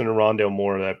Michael Wilson and Rondale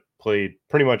Moore that played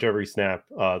pretty much every snap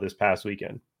this past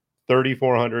weekend.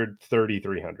 3,400,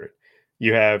 3,300.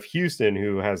 You have Houston,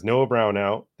 who has Noah Brown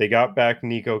out. They got back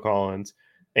Nico Collins.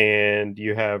 And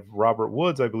you have Robert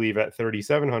Woods, I believe, at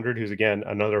 3,700, who's, again,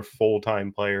 another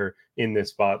full-time player in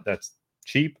this spot that's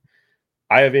cheap.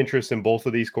 I have interest in both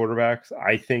of these quarterbacks.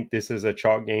 I think this is a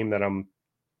chalk game that I'm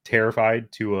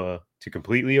terrified to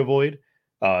completely avoid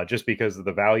just because of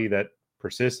the value that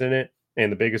persists in it. And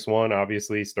the biggest one,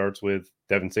 obviously, starts with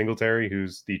Devin Singletary,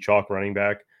 who's the chalk running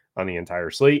back on the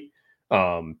entire slate.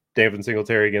 Devin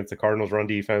Singletary against the Cardinals run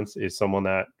defense is someone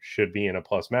that should be in a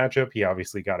plus matchup. He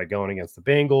obviously got it going against the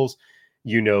Bengals.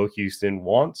 Houston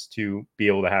wants to be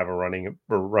able to have a running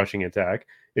or rushing attack.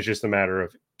 It's just a matter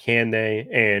of can they?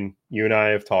 And you and I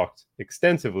have talked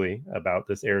extensively about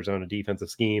this Arizona defensive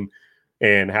scheme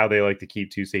and how they like to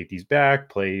keep two safeties back,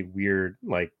 play weird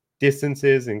like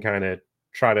distances, and kind of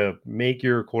try to make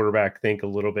your quarterback think a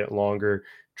little bit longer,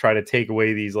 try to take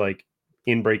away these like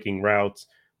in-breaking routes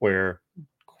where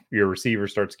your receiver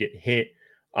starts to get hit.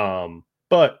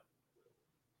 But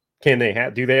do they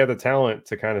have the talent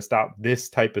to kind of stop this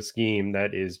type of scheme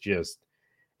that is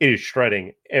it is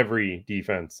shredding every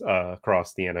defense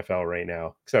across the NFL right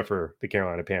now, except for the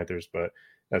Carolina Panthers. But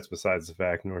that's besides the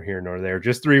fact, nor here nor there.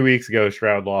 Just 3 weeks ago,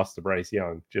 Stroud lost to Bryce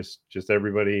Young. Just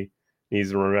everybody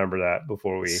needs to remember that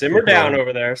before we simmer down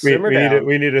over there.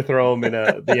 We need to throw him in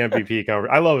the MVP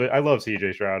conversation. I love it. I love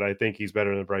CJ Stroud. I think he's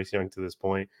better than Bryce Young to this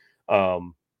point.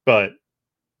 But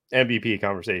MVP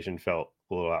conversation felt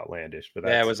a little outlandish. But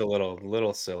that was a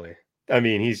little silly. I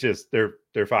mean, they're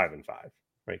 5-5,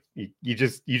 right? You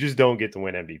just don't get to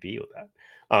win MVP with that.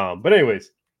 But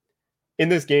anyways, in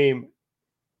this game,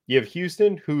 you have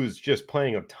Houston, who's just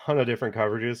playing a ton of different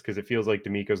coverages because it feels like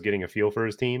D'Amico's getting a feel for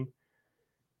his team.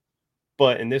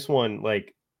 But in this one,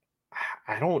 like,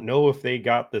 I don't know if they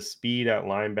got the speed at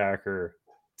linebacker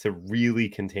to really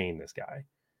contain this guy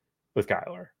with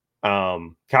Kyler.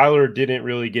 Kyler didn't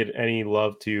really get any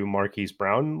love to Marquise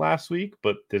Brown last week,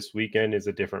 but this weekend is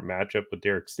a different matchup with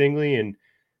Derek Stingley, and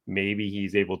maybe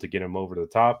he's able to get him over the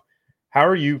top. How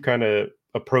are you kind of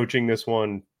approaching this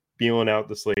one, feeling out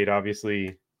the slate?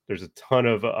 Obviously, there's a ton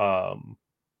of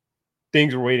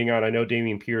things we're waiting on. I know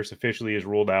Damian Pierce officially is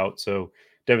ruled out, so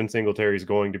Devin Singletary is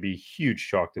going to be huge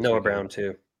chalk this Noah weekend. Brown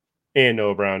too. And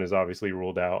Noah Brown is obviously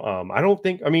ruled out. I don't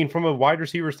think, I mean, from a wide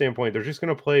receiver standpoint, they're just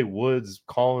going to play Woods,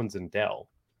 Collins, and Dell.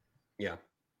 Yeah.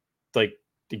 It's like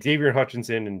Xavier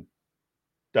Hutchinson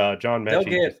and John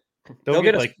Mechie. They'll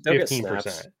get like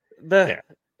 15%. Yeah.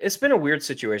 It's been a weird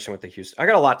situation with the Houston. I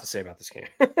got a lot to say about this game.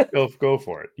 Go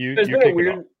for it. You It's kick it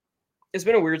off. It's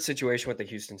been a weird situation with the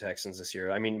Houston Texans this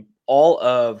year. I mean, all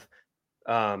of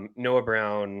Noah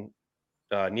Brown,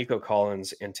 Nico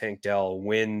Collins, and Tank Dell,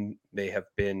 when they have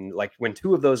been like when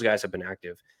two of those guys have been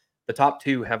active, the top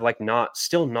two have like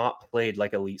still not played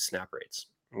like elite snap rates.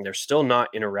 And they're still not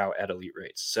in a route at elite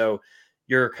rates. So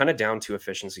you're kind of down to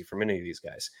efficiency for many of these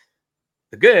guys.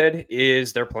 The good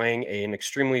is they're playing an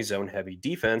extremely zone heavy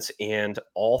defense, and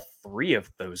all three of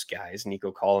those guys,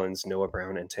 Nico Collins, Noah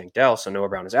Brown, and Tank Dell, so Noah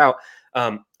Brown is out.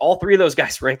 All three of those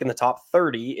guys rank in the top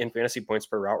 30 in fantasy points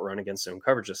per route run against zone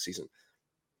coverage this season,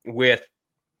 with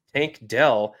Tank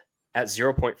Dell at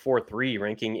 0.43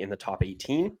 ranking in the top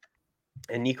 18,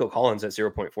 and Nico Collins at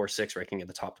 0.46 ranking in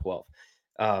the top 12.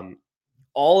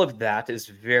 All of that is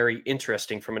very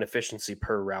interesting from an efficiency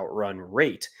per route run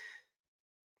rate.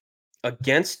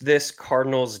 Against this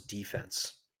Cardinals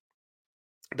defense,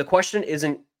 the question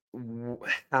isn't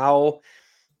will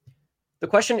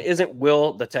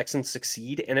the Texans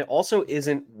succeed, and it also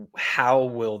isn't how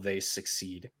will they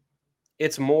succeed.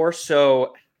 It's more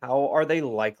so how are they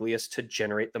likeliest to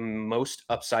generate the most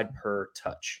upside per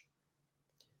touch.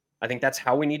 I think that's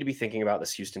how we need to be thinking about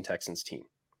this Houston Texans team.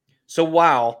 So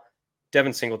while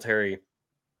Devin Singletary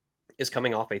is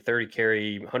coming off a 30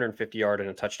 carry, 150 yard and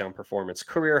a touchdown performance,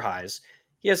 career highs,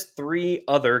 he has 3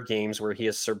 other games where he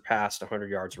has surpassed 100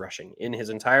 yards rushing in his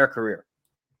entire career.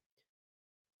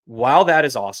 While that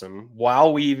is awesome,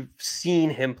 while we've seen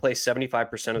him play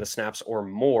 75% of the snaps or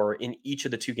more in each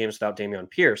of the 2 games without Dameon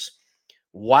Pierce,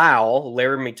 while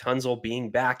Laramie Tunsil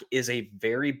being back is a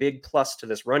very big plus to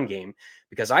this run game,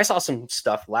 because I saw some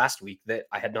stuff last week that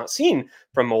I had not seen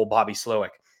from old Bobby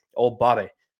Slowick, old Bobby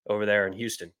over there in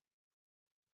Houston.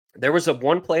 There was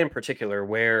one play in particular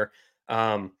where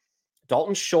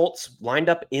Dalton Schultz lined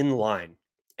up in line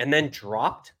and then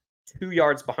dropped 2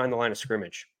 yards behind the line of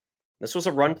scrimmage. This was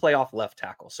a run play off left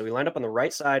tackle. So he lined up on the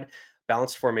right side,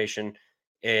 balanced formation,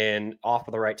 and off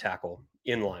of the right tackle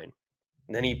in line.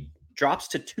 And then he drops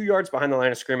to 2 yards behind the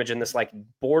line of scrimmage in this like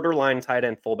borderline tight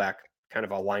end fullback kind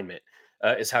of alignment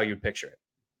is how you'd picture it.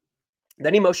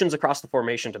 Then he motions across the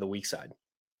formation to the weak side.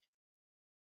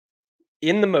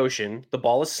 In the motion, the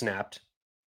ball is snapped,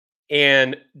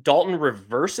 and Dalton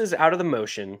reverses out of the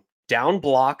motion, down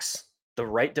blocks the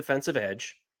right defensive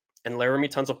edge, and Laramie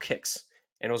Tunsil kicks.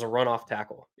 And it was a runoff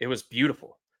tackle. It was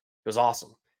beautiful. It was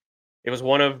awesome. It was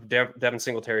one of Devin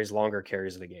Singletary's longer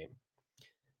carries of the game.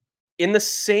 In the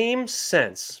same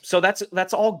sense, so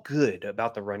that's all good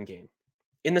about the run game.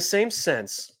 In the same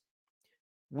sense,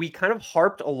 we kind of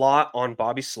harped a lot on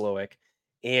Bobby Slowick,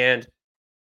 and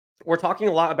we're talking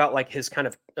a lot about like his kind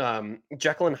of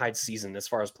Jekyll and Hyde season as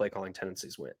far as play calling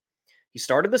tendencies went. He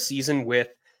started the season with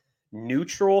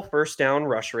neutral first down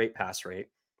rush rate, pass rate.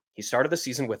 He started the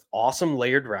season with awesome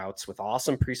layered routes, with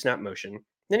awesome pre-snap motion.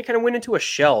 Then he kind of went into a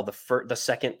shell the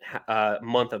second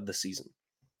month of the season.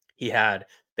 He had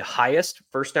the highest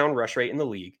first down rush rate in the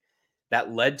league.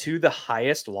 That led to the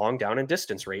highest long down and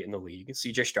distance rate in the league.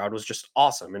 CJ Stroud was just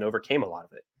awesome and overcame a lot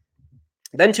of it.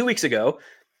 Then 2 weeks ago,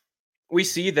 we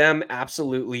see them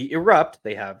absolutely erupt.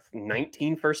 They have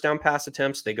 19 first down pass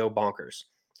attempts. They go bonkers.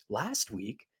 Last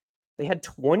week, they had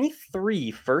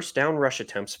 23 first down rush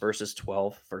attempts versus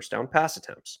 12 first down pass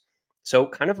attempts. So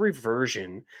kind of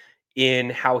reversion in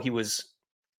how he was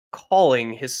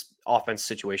calling his offense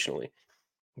situationally.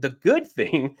 The good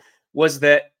thing was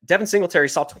that Devin Singletary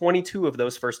saw 22 of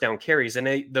those first down carries,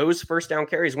 and those first down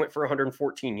carries went for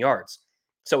 114 yards.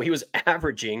 So he was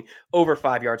averaging over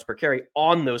 5 yards per carry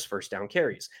on those first down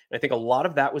carries. And I think a lot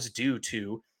of that was due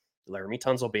to Laramie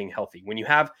Tunsil being healthy. When you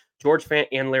have George Fant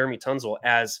and Laramie Tunsil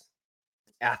as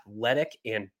athletic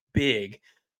and big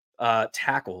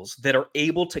tackles that are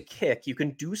able to kick, you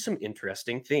can do some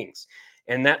interesting things.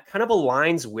 And that kind of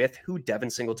aligns with who Devin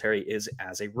Singletary is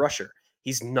as a rusher.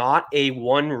 He's not a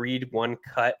one read, one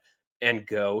cut and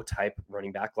go type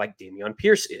running back like Dameon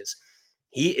Pierce is.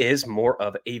 He is more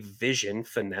of a vision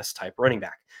finesse type running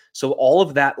back. So all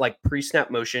of that like pre-snap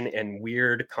motion and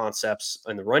weird concepts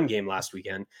in the run game last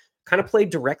weekend kind of played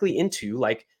directly into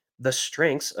like the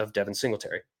strengths of Devin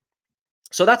Singletary.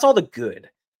 So that's all the good.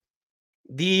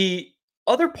 The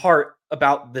other part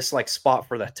about this like spot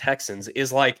for the Texans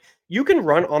is like you can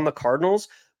run on the Cardinals,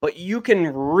 but you can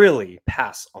really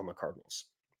pass on the Cardinals.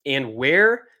 And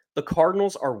where the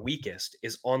Cardinals are weakest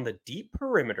is on the deep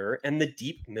perimeter and the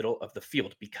deep middle of the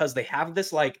field because they have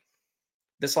this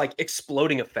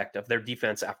exploding effect of their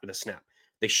defense after the snap.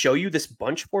 They show you this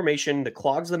bunch formation that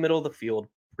clogs the middle of the field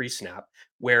pre-snap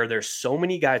where there's so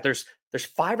many guys. There's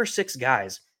 5 or 6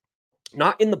 guys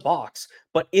not in the box,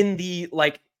 but in the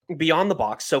like beyond the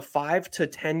box. So 5 to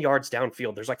 10 yards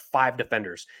downfield, there's like 5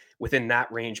 defenders within that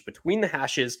range between the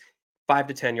hashes, 5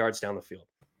 to 10 yards down the field.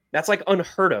 That's like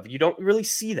unheard of. You don't really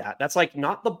see that. That's like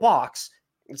not the box.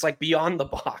 It's like beyond the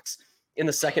box in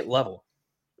the second level.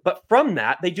 But from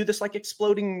that, they do this like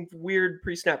exploding weird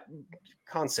pre-snap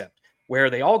concept where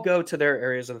they all go to their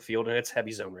areas of the field and it's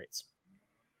heavy zone rates.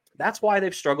 That's why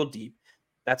they've struggled deep.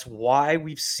 That's why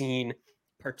we've seen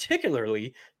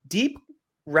particularly deep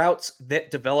routes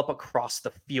that develop across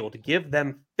the field, give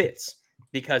them fits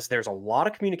because there's a lot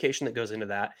of communication that goes into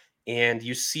that. And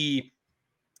you see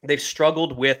they've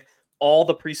struggled with all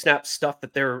the pre-snap stuff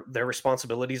that their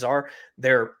responsibilities are.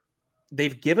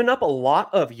 They've given up a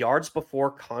lot of yards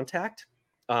before contact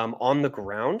on the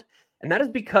ground. And that is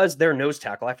because their nose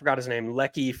tackle, I forgot his name,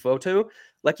 Leki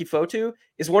Fotu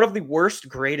is one of the worst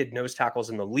graded nose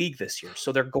tackles in the league this year.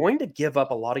 So they're going to give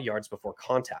up a lot of yards before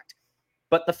contact.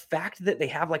 But the fact that they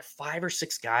have like 5 or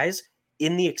 6 guys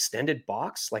in the extended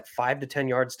box, like 5 to 10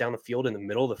 yards down the field in the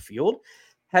middle of the field,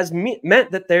 has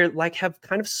meant that they're like have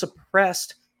kind of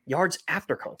suppressed yards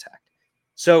after contact.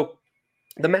 So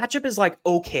the matchup is like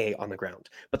okay on the ground,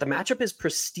 but the matchup is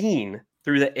pristine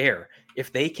through the air.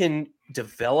 If they can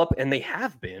develop, and they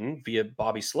have been via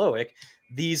Bobby Slowick,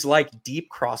 these like deep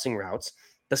crossing routes,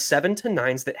 the 7 to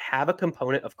 9s that have a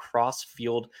component of cross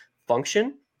field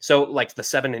function. So like the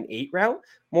 7 and 8 route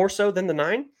more so than the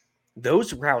 9,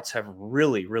 those routes have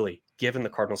really, really given the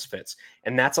Cardinals fits.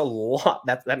 And that's a lot.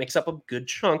 That makes up a good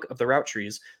chunk of the route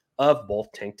trees of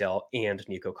both Tank Dell and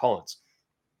Nico Collins.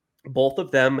 Both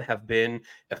of them have been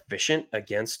efficient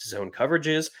against zone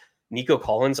coverages. Nico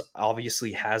Collins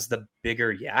obviously has the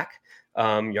bigger yak,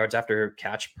 yards after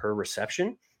catch per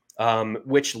reception,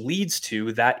 which leads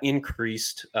to that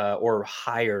increased or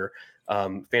higher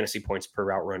fantasy points per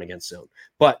route run against zone.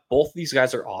 But both these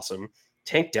guys are awesome.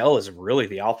 Tank Dell is really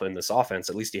the alpha in this offense.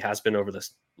 At least he has been over the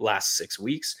last 6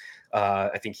 weeks.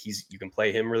 I think you can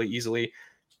play him really easily.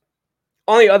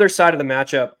 On the other side of the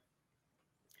matchup,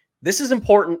 this is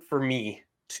important for me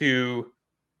to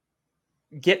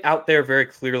get out there very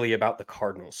clearly about the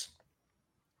Cardinals.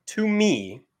 To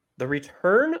me, the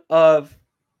return of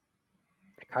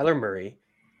Kyler Murray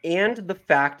and the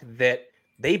fact that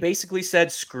they basically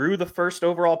said, screw the first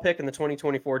overall pick in the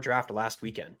 2024 draft last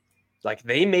weekend. Like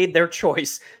they made their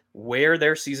choice where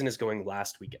their season is going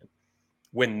last weekend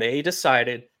when they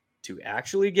decided to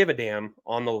actually give a damn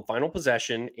on the final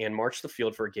possession and march the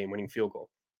field for a game-winning field goal.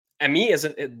 And me, as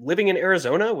living in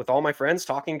Arizona with all my friends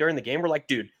talking during the game, we're like,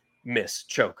 dude, miss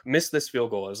this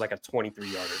field goal. It was like a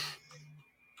 23-yarder.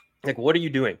 Like, what are you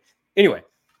doing? Anyway,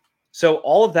 so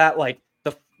all of that, like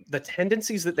the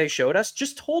tendencies that they showed us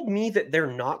just told me that they're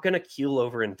not going to keel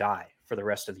over and die for the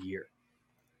rest of the year.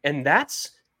 And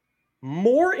that's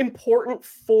more important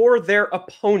for their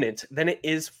opponent than it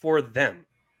is for them.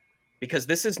 Because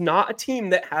this is not a team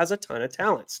that has a ton of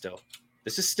talent still.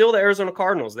 This is still the Arizona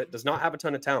Cardinals that does not have a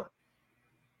ton of talent.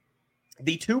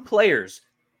 The 2 players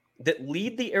that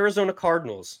lead the Arizona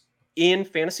Cardinals in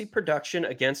fantasy production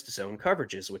against zone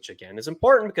coverages, which again is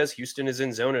important because Houston is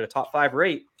in zone at a top 5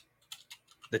 rate.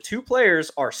 The 2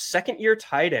 players are second-year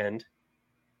tight end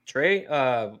Trey,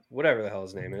 whatever the hell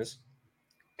his name is.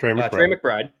 Trey McBride. Trey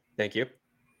McBride, thank you.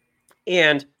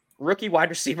 And rookie wide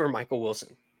receiver Michael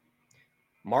Wilson.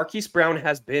 Marquise Brown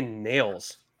has been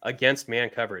nails against man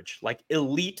coverage, like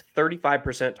elite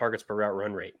 35% targets per route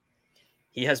run rate.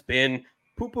 He has been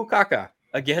poo-poo caca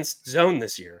against zone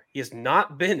this year. He has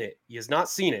not been it. He has not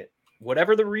seen it.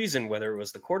 Whatever the reason, whether it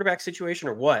was the quarterback situation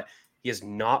or what, he has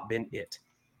not been it.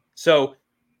 So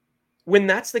when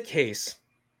that's the case,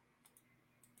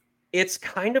 it's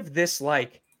kind of this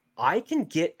like, I can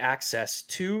get access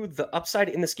to the upside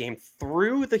in this game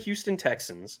through the Houston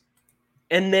Texans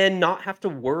and then not have to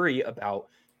worry about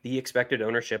the expected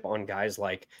ownership on guys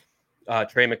like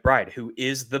Trey McBride, who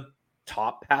is the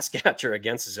top pass catcher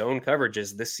against zone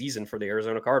coverages this season for the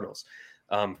Arizona Cardinals.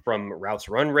 From routes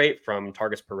run rate, from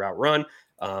targets per route run,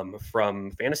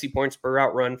 from fantasy points per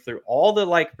route run through all the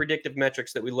like predictive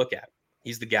metrics that we look at.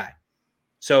 He's the guy.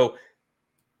 So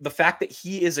the fact that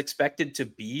he is expected to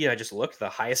be, I just looked, the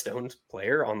highest owned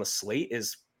player on the slate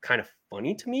is kind of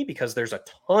funny to me because there's a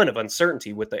ton of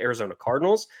uncertainty with the Arizona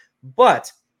Cardinals,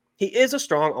 but he is a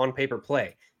strong on paper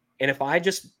play. And if I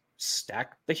just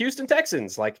stack the Houston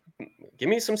Texans, like give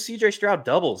me some CJ Stroud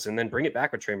doubles and then bring it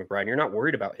back with Trey McBride, you're not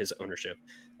worried about his ownership.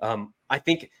 I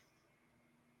think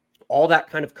all that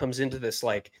kind of comes into this,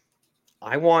 like,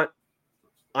 I'm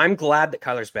glad that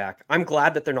Kyler's back. I'm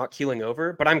glad that they're not keeling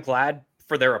over, but I'm glad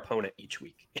for their opponent each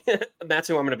week. That's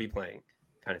who I'm going to be playing,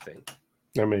 kind of thing.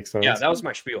 That makes sense. Yeah, that was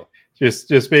my spiel. Just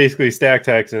basically stack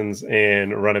Texans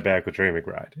and run it back with Trey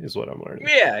McBride is what I'm learning.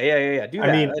 Yeah. Do that.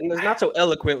 I mean, and not so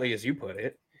eloquently as you put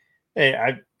it.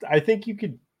 Hey, I think you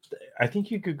could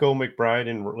go McBride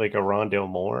and like a Rondale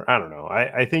Moore. I don't know.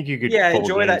 I think you could. Yeah,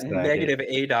 enjoy that negative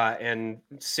ADOT and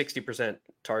 60%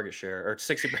 target share or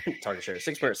 60% target share,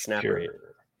 6% snap rate.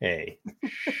 Hey,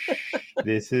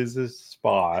 this is a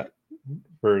spot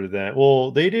for that.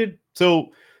 Well, they did so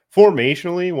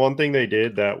formationally. One thing they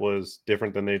did that was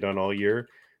different than they've done all year.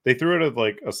 They threw it as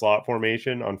like a slot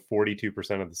formation on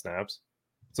 42% of the snaps.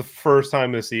 It's the first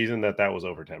time this season that was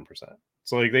over 10%.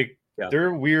 So like they're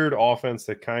a weird offense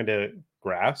to kind of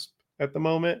grasp at the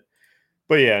moment.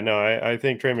 But yeah, no, I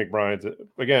think Trey McBride's,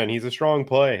 again, he's a strong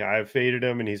play. I've faded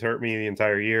him and he's hurt me the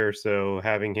entire year. So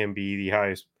having him be the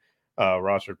highest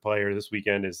rostered player this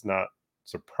weekend is not a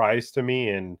surprise to me.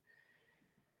 And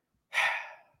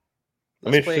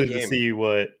I'm interested to see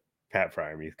what Pat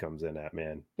Fryermuth comes in at,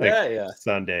 man. Like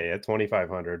Sunday at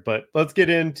 2,500. But let's get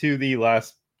into the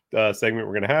last segment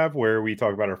we're going to have where we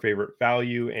talk about our favorite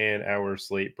value and our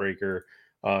slate breaker.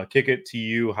 Kick it to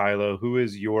you, Hilo. Who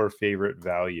is your favorite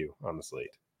value on the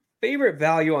slate? Favorite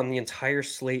value on the entire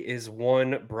slate is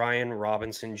one Brian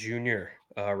Robinson Jr.,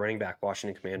 running back,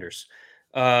 Washington Commanders.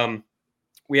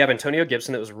 We have Antonio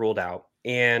Gibson that was ruled out.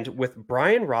 And with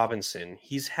Brian Robinson,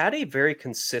 he's had a very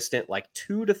consistent, like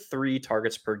 2 to 3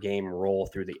 targets per game roll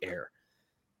through the air.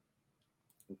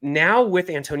 Now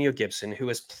with Antonio Gibson, who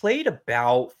has played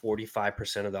about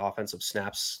 45% of the offensive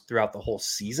snaps throughout the whole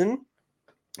season,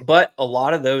 but a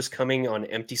lot of those coming on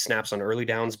empty snaps on early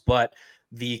downs, but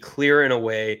the clear and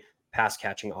away pass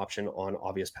catching option on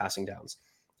obvious passing downs.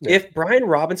 Yeah. If Brian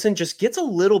Robinson just gets a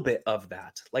little bit of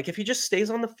that, like if he just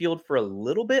stays on the field for a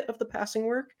little bit of the passing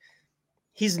work,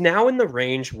 he's now in the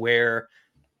range where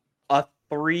a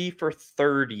 3 for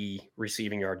 30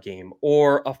 receiving yard game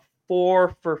or a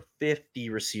 4 for 50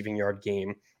 receiving yard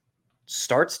game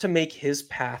starts to make his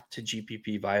path to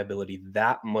GPP viability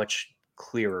that much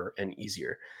clearer and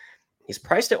easier. He's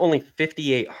priced at only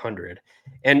 5,800.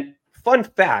 And fun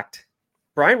fact,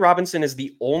 Brian Robinson is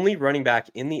the only running back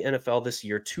in the NFL this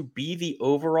year to be the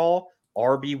overall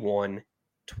RB1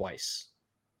 twice.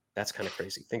 That's kind of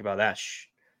crazy. Think about that.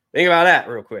 Think about that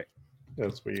real quick.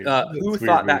 That's weird. Who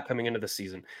thought that coming into the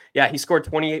season? Yeah, he scored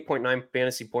 28.9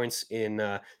 fantasy points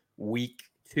in week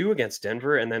 2 against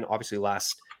Denver, and then obviously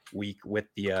last week with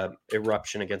the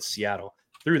eruption against Seattle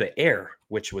through the air,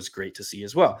 which was great to see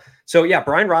as well. So yeah,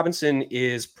 Brian Robinson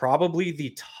is probably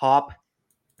the top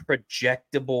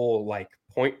projectable like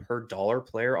point per dollar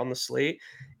player on the slate,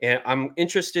 and I'm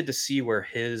interested to see where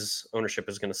his ownership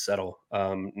is going to settle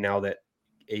now that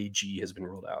AG has been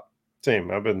ruled out.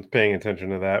 Same. I've been paying attention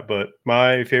to that, but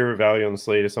my favorite value on the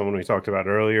slate is someone we talked about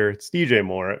earlier. It's DJ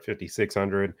Moore at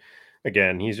 5,600.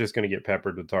 Again, he's just going to get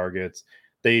peppered with targets.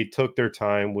 They took their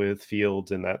time with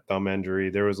Fields and that thumb injury.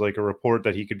 There was like a report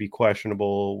that he could be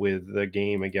questionable with the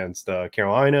game against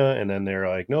Carolina, and then they're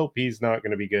like, nope, he's not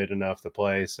going to be good enough to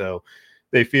play. So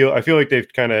I feel like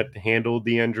they've kind of handled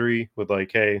the injury with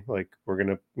like, hey, like we're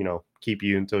going to keep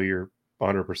you until you're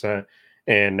 100%.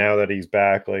 And now that he's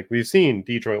back, like we've seen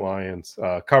Detroit Lions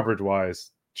coverage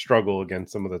wise struggle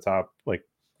against some of the top like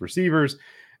receivers.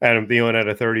 Adam Thielen had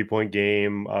a 30-point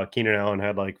game. Keenan Allen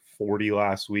had like 40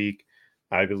 last week.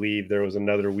 I believe there was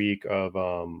another week of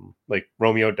like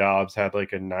Romeo Doubs had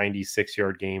like a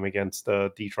 96-yard game against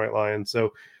the Detroit Lions.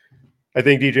 So I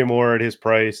think DJ Moore at his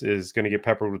price is going to get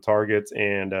peppered with targets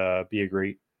and be a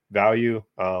great value.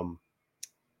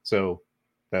 So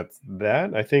that's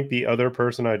that. I think the other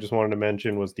person I just wanted to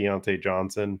mention was Deontay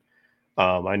Johnson.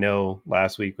 I know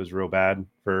last week was real bad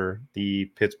for the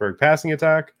Pittsburgh passing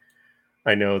attack.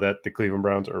 I know that the Cleveland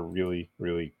Browns are really,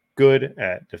 really good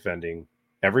at defending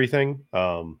everything.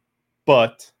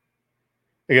 But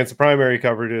against the primary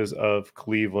coverages of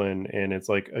Cleveland, and it's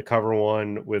like a cover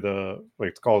one with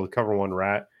it's called a cover one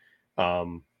rat.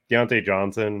 Deontay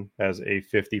Johnson has a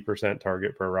 50%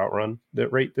 target per route run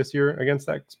rate this year against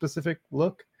that specific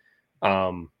look.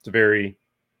 It's a very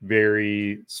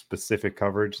very specific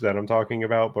coverage that I'm talking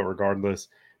about. But regardless,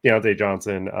 Deontay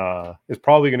Johnson is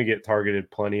probably going to get targeted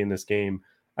plenty in this game.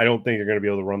 I don't think they're going to be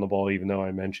able to run the ball, even though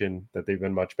I mentioned that they've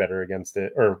been much better against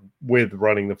it or with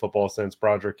running the football since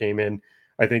Broderick came in.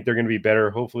 I think they're going to be better,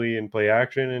 hopefully, in play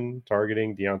action and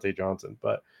targeting Deontay Johnson.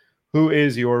 But who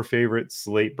is your favorite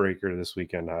slate breaker this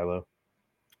weekend, Hilo?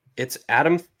 It's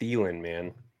Adam Thielen,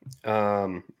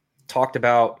 man. Talked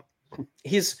about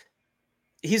he's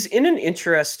in an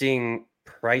interesting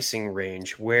pricing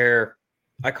range where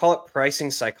I call it pricing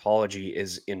psychology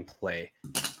is in play,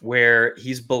 where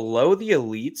he's below the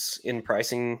elites in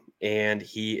pricing and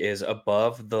he is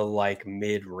above the like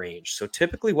mid range. So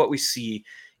typically what we see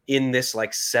in this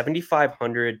like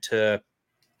 7,500 to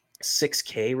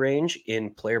 6K range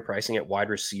in player pricing at wide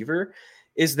receiver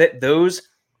is that those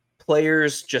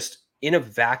players just in a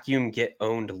vacuum get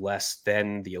owned less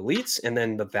than the elites and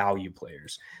then the value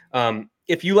players.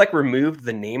 If you like removed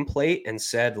the nameplate and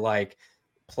said like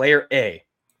player A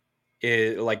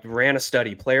is like ran a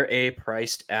study, player A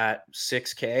priced at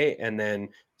 6K and then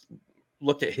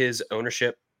looked at his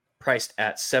ownership priced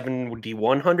at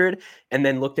 7,100 and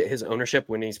then looked at his ownership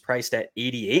when he's priced at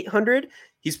 8,800,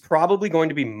 he's probably going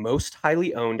to be most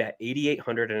highly owned at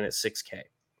 8,800 and at 6K,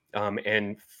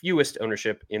 and fewest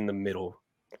ownership in the middle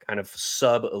kind of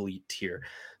sub elite tier.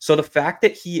 So the fact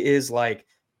that he is like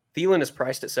Thielen is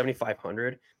priced at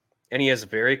 7,500 and he has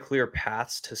very clear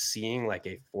paths to seeing like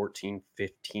a 14,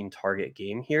 15 target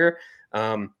game here,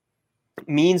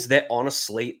 means that on a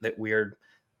slate that we're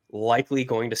likely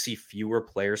going to see fewer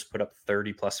players put up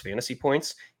 30 plus fantasy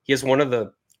points, he has one of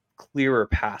the clearer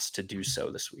paths to do so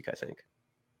this week, I think.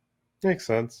 Makes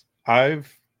sense.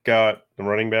 I've got the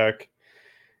running back.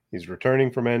 He's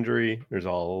returning from injury. There's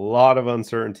a lot of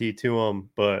uncertainty to him,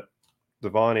 but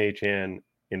Devon Achane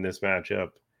in this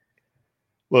matchup.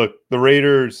 Look, the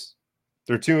Raiders,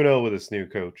 they're 2-0 with this new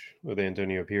coach, with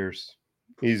Antonio Pierce.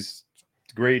 He's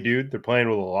a great dude. They're playing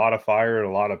with a lot of fire and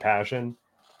a lot of passion.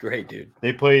 Great dude.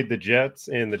 They played the Jets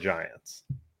and the Giants.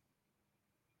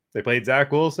 They played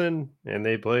Zach Wilson and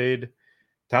they played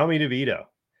Tommy DeVito.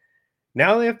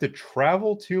 Now they have to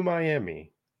travel to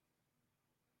Miami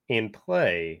and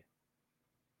play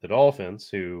the Dolphins,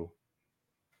 who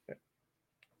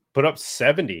put up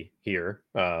 70 here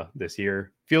this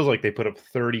year. Feels like they put up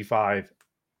 35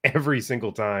 every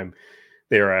single time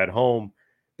they are at home.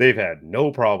 They've had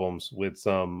no problems with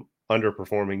some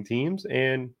underperforming teams.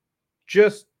 And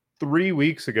just 3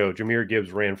 weeks ago, Jahmyr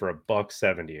Gibbs ran for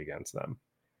 $170 against them.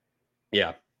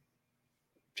 Yeah.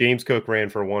 James Cook ran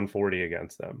for 140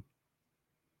 against them.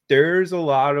 There's a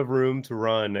lot of room to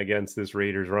run against this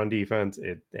Raiders run defense.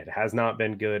 It has not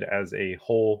been good as a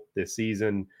whole this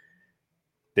season.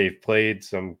 They've played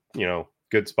some,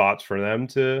 good spots for them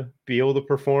to be able to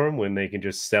perform when they can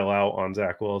just sell out on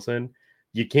Zach Wilson.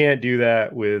 You can't do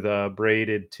that with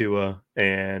braided Tua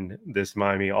and this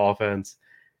Miami offense.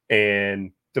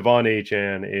 And Devon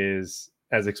Achane is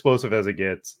as explosive as it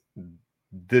gets.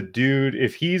 The dude,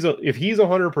 if he's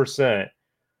 100%,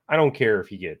 I don't care if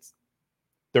he gets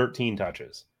 13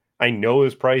 touches. I know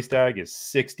his price tag is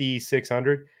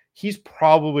 6,600. He's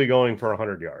probably going for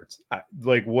 100 yards.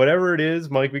 Like whatever it is,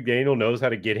 Mike McDaniel knows how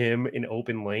to get him in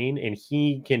open lane, and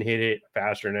he can hit it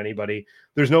faster than anybody.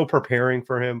 There's no preparing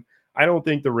for him. I don't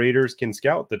think the Raiders can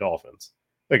scout the Dolphins.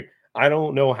 Like, I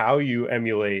don't know how you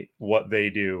emulate what they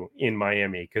do in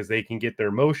Miami because they can get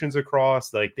their motions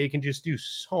across. Like, they can just do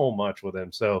so much with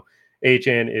him. So,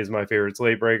 Achane is my favorite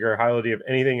slate breaker. Hilo, do you have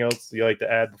anything else you like to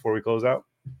add before we close out?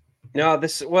 No,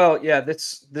 this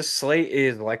slate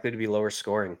is likely to be lower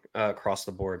scoring across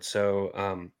the board.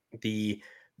 So the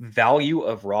value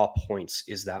of raw points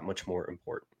is that much more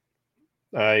important.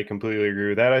 I completely agree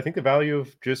with that. I think the value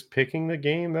of just picking the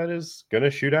game that is going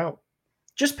to shoot out.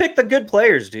 Just pick the good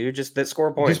players, dude. Just that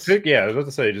score points. Just pick, yeah, I was about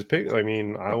to say, just pick. I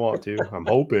mean, I want to. I'm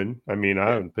hoping. I mean,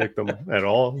 I haven't picked them at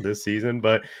all this season,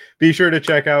 but be sure to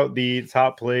check out the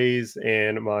top plays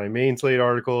and my main slate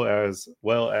article, as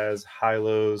well as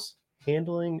Hilo's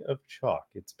handling of chalk.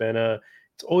 It's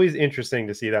always interesting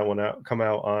to see that one come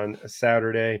out on a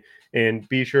Saturday. And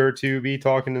be sure to be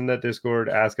talking in that Discord.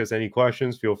 Ask us any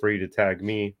questions. Feel free to tag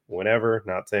me whenever.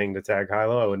 Not saying to tag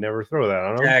Hilo. I would never throw that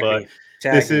on him. But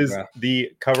this is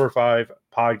the Cover 5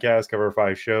 podcast, Cover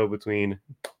 5 show between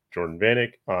Jordan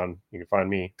Vanek you can find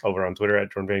me over on Twitter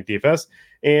at Jordan Vanek DFS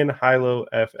and Hilo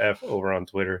FF over on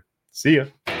Twitter. See ya.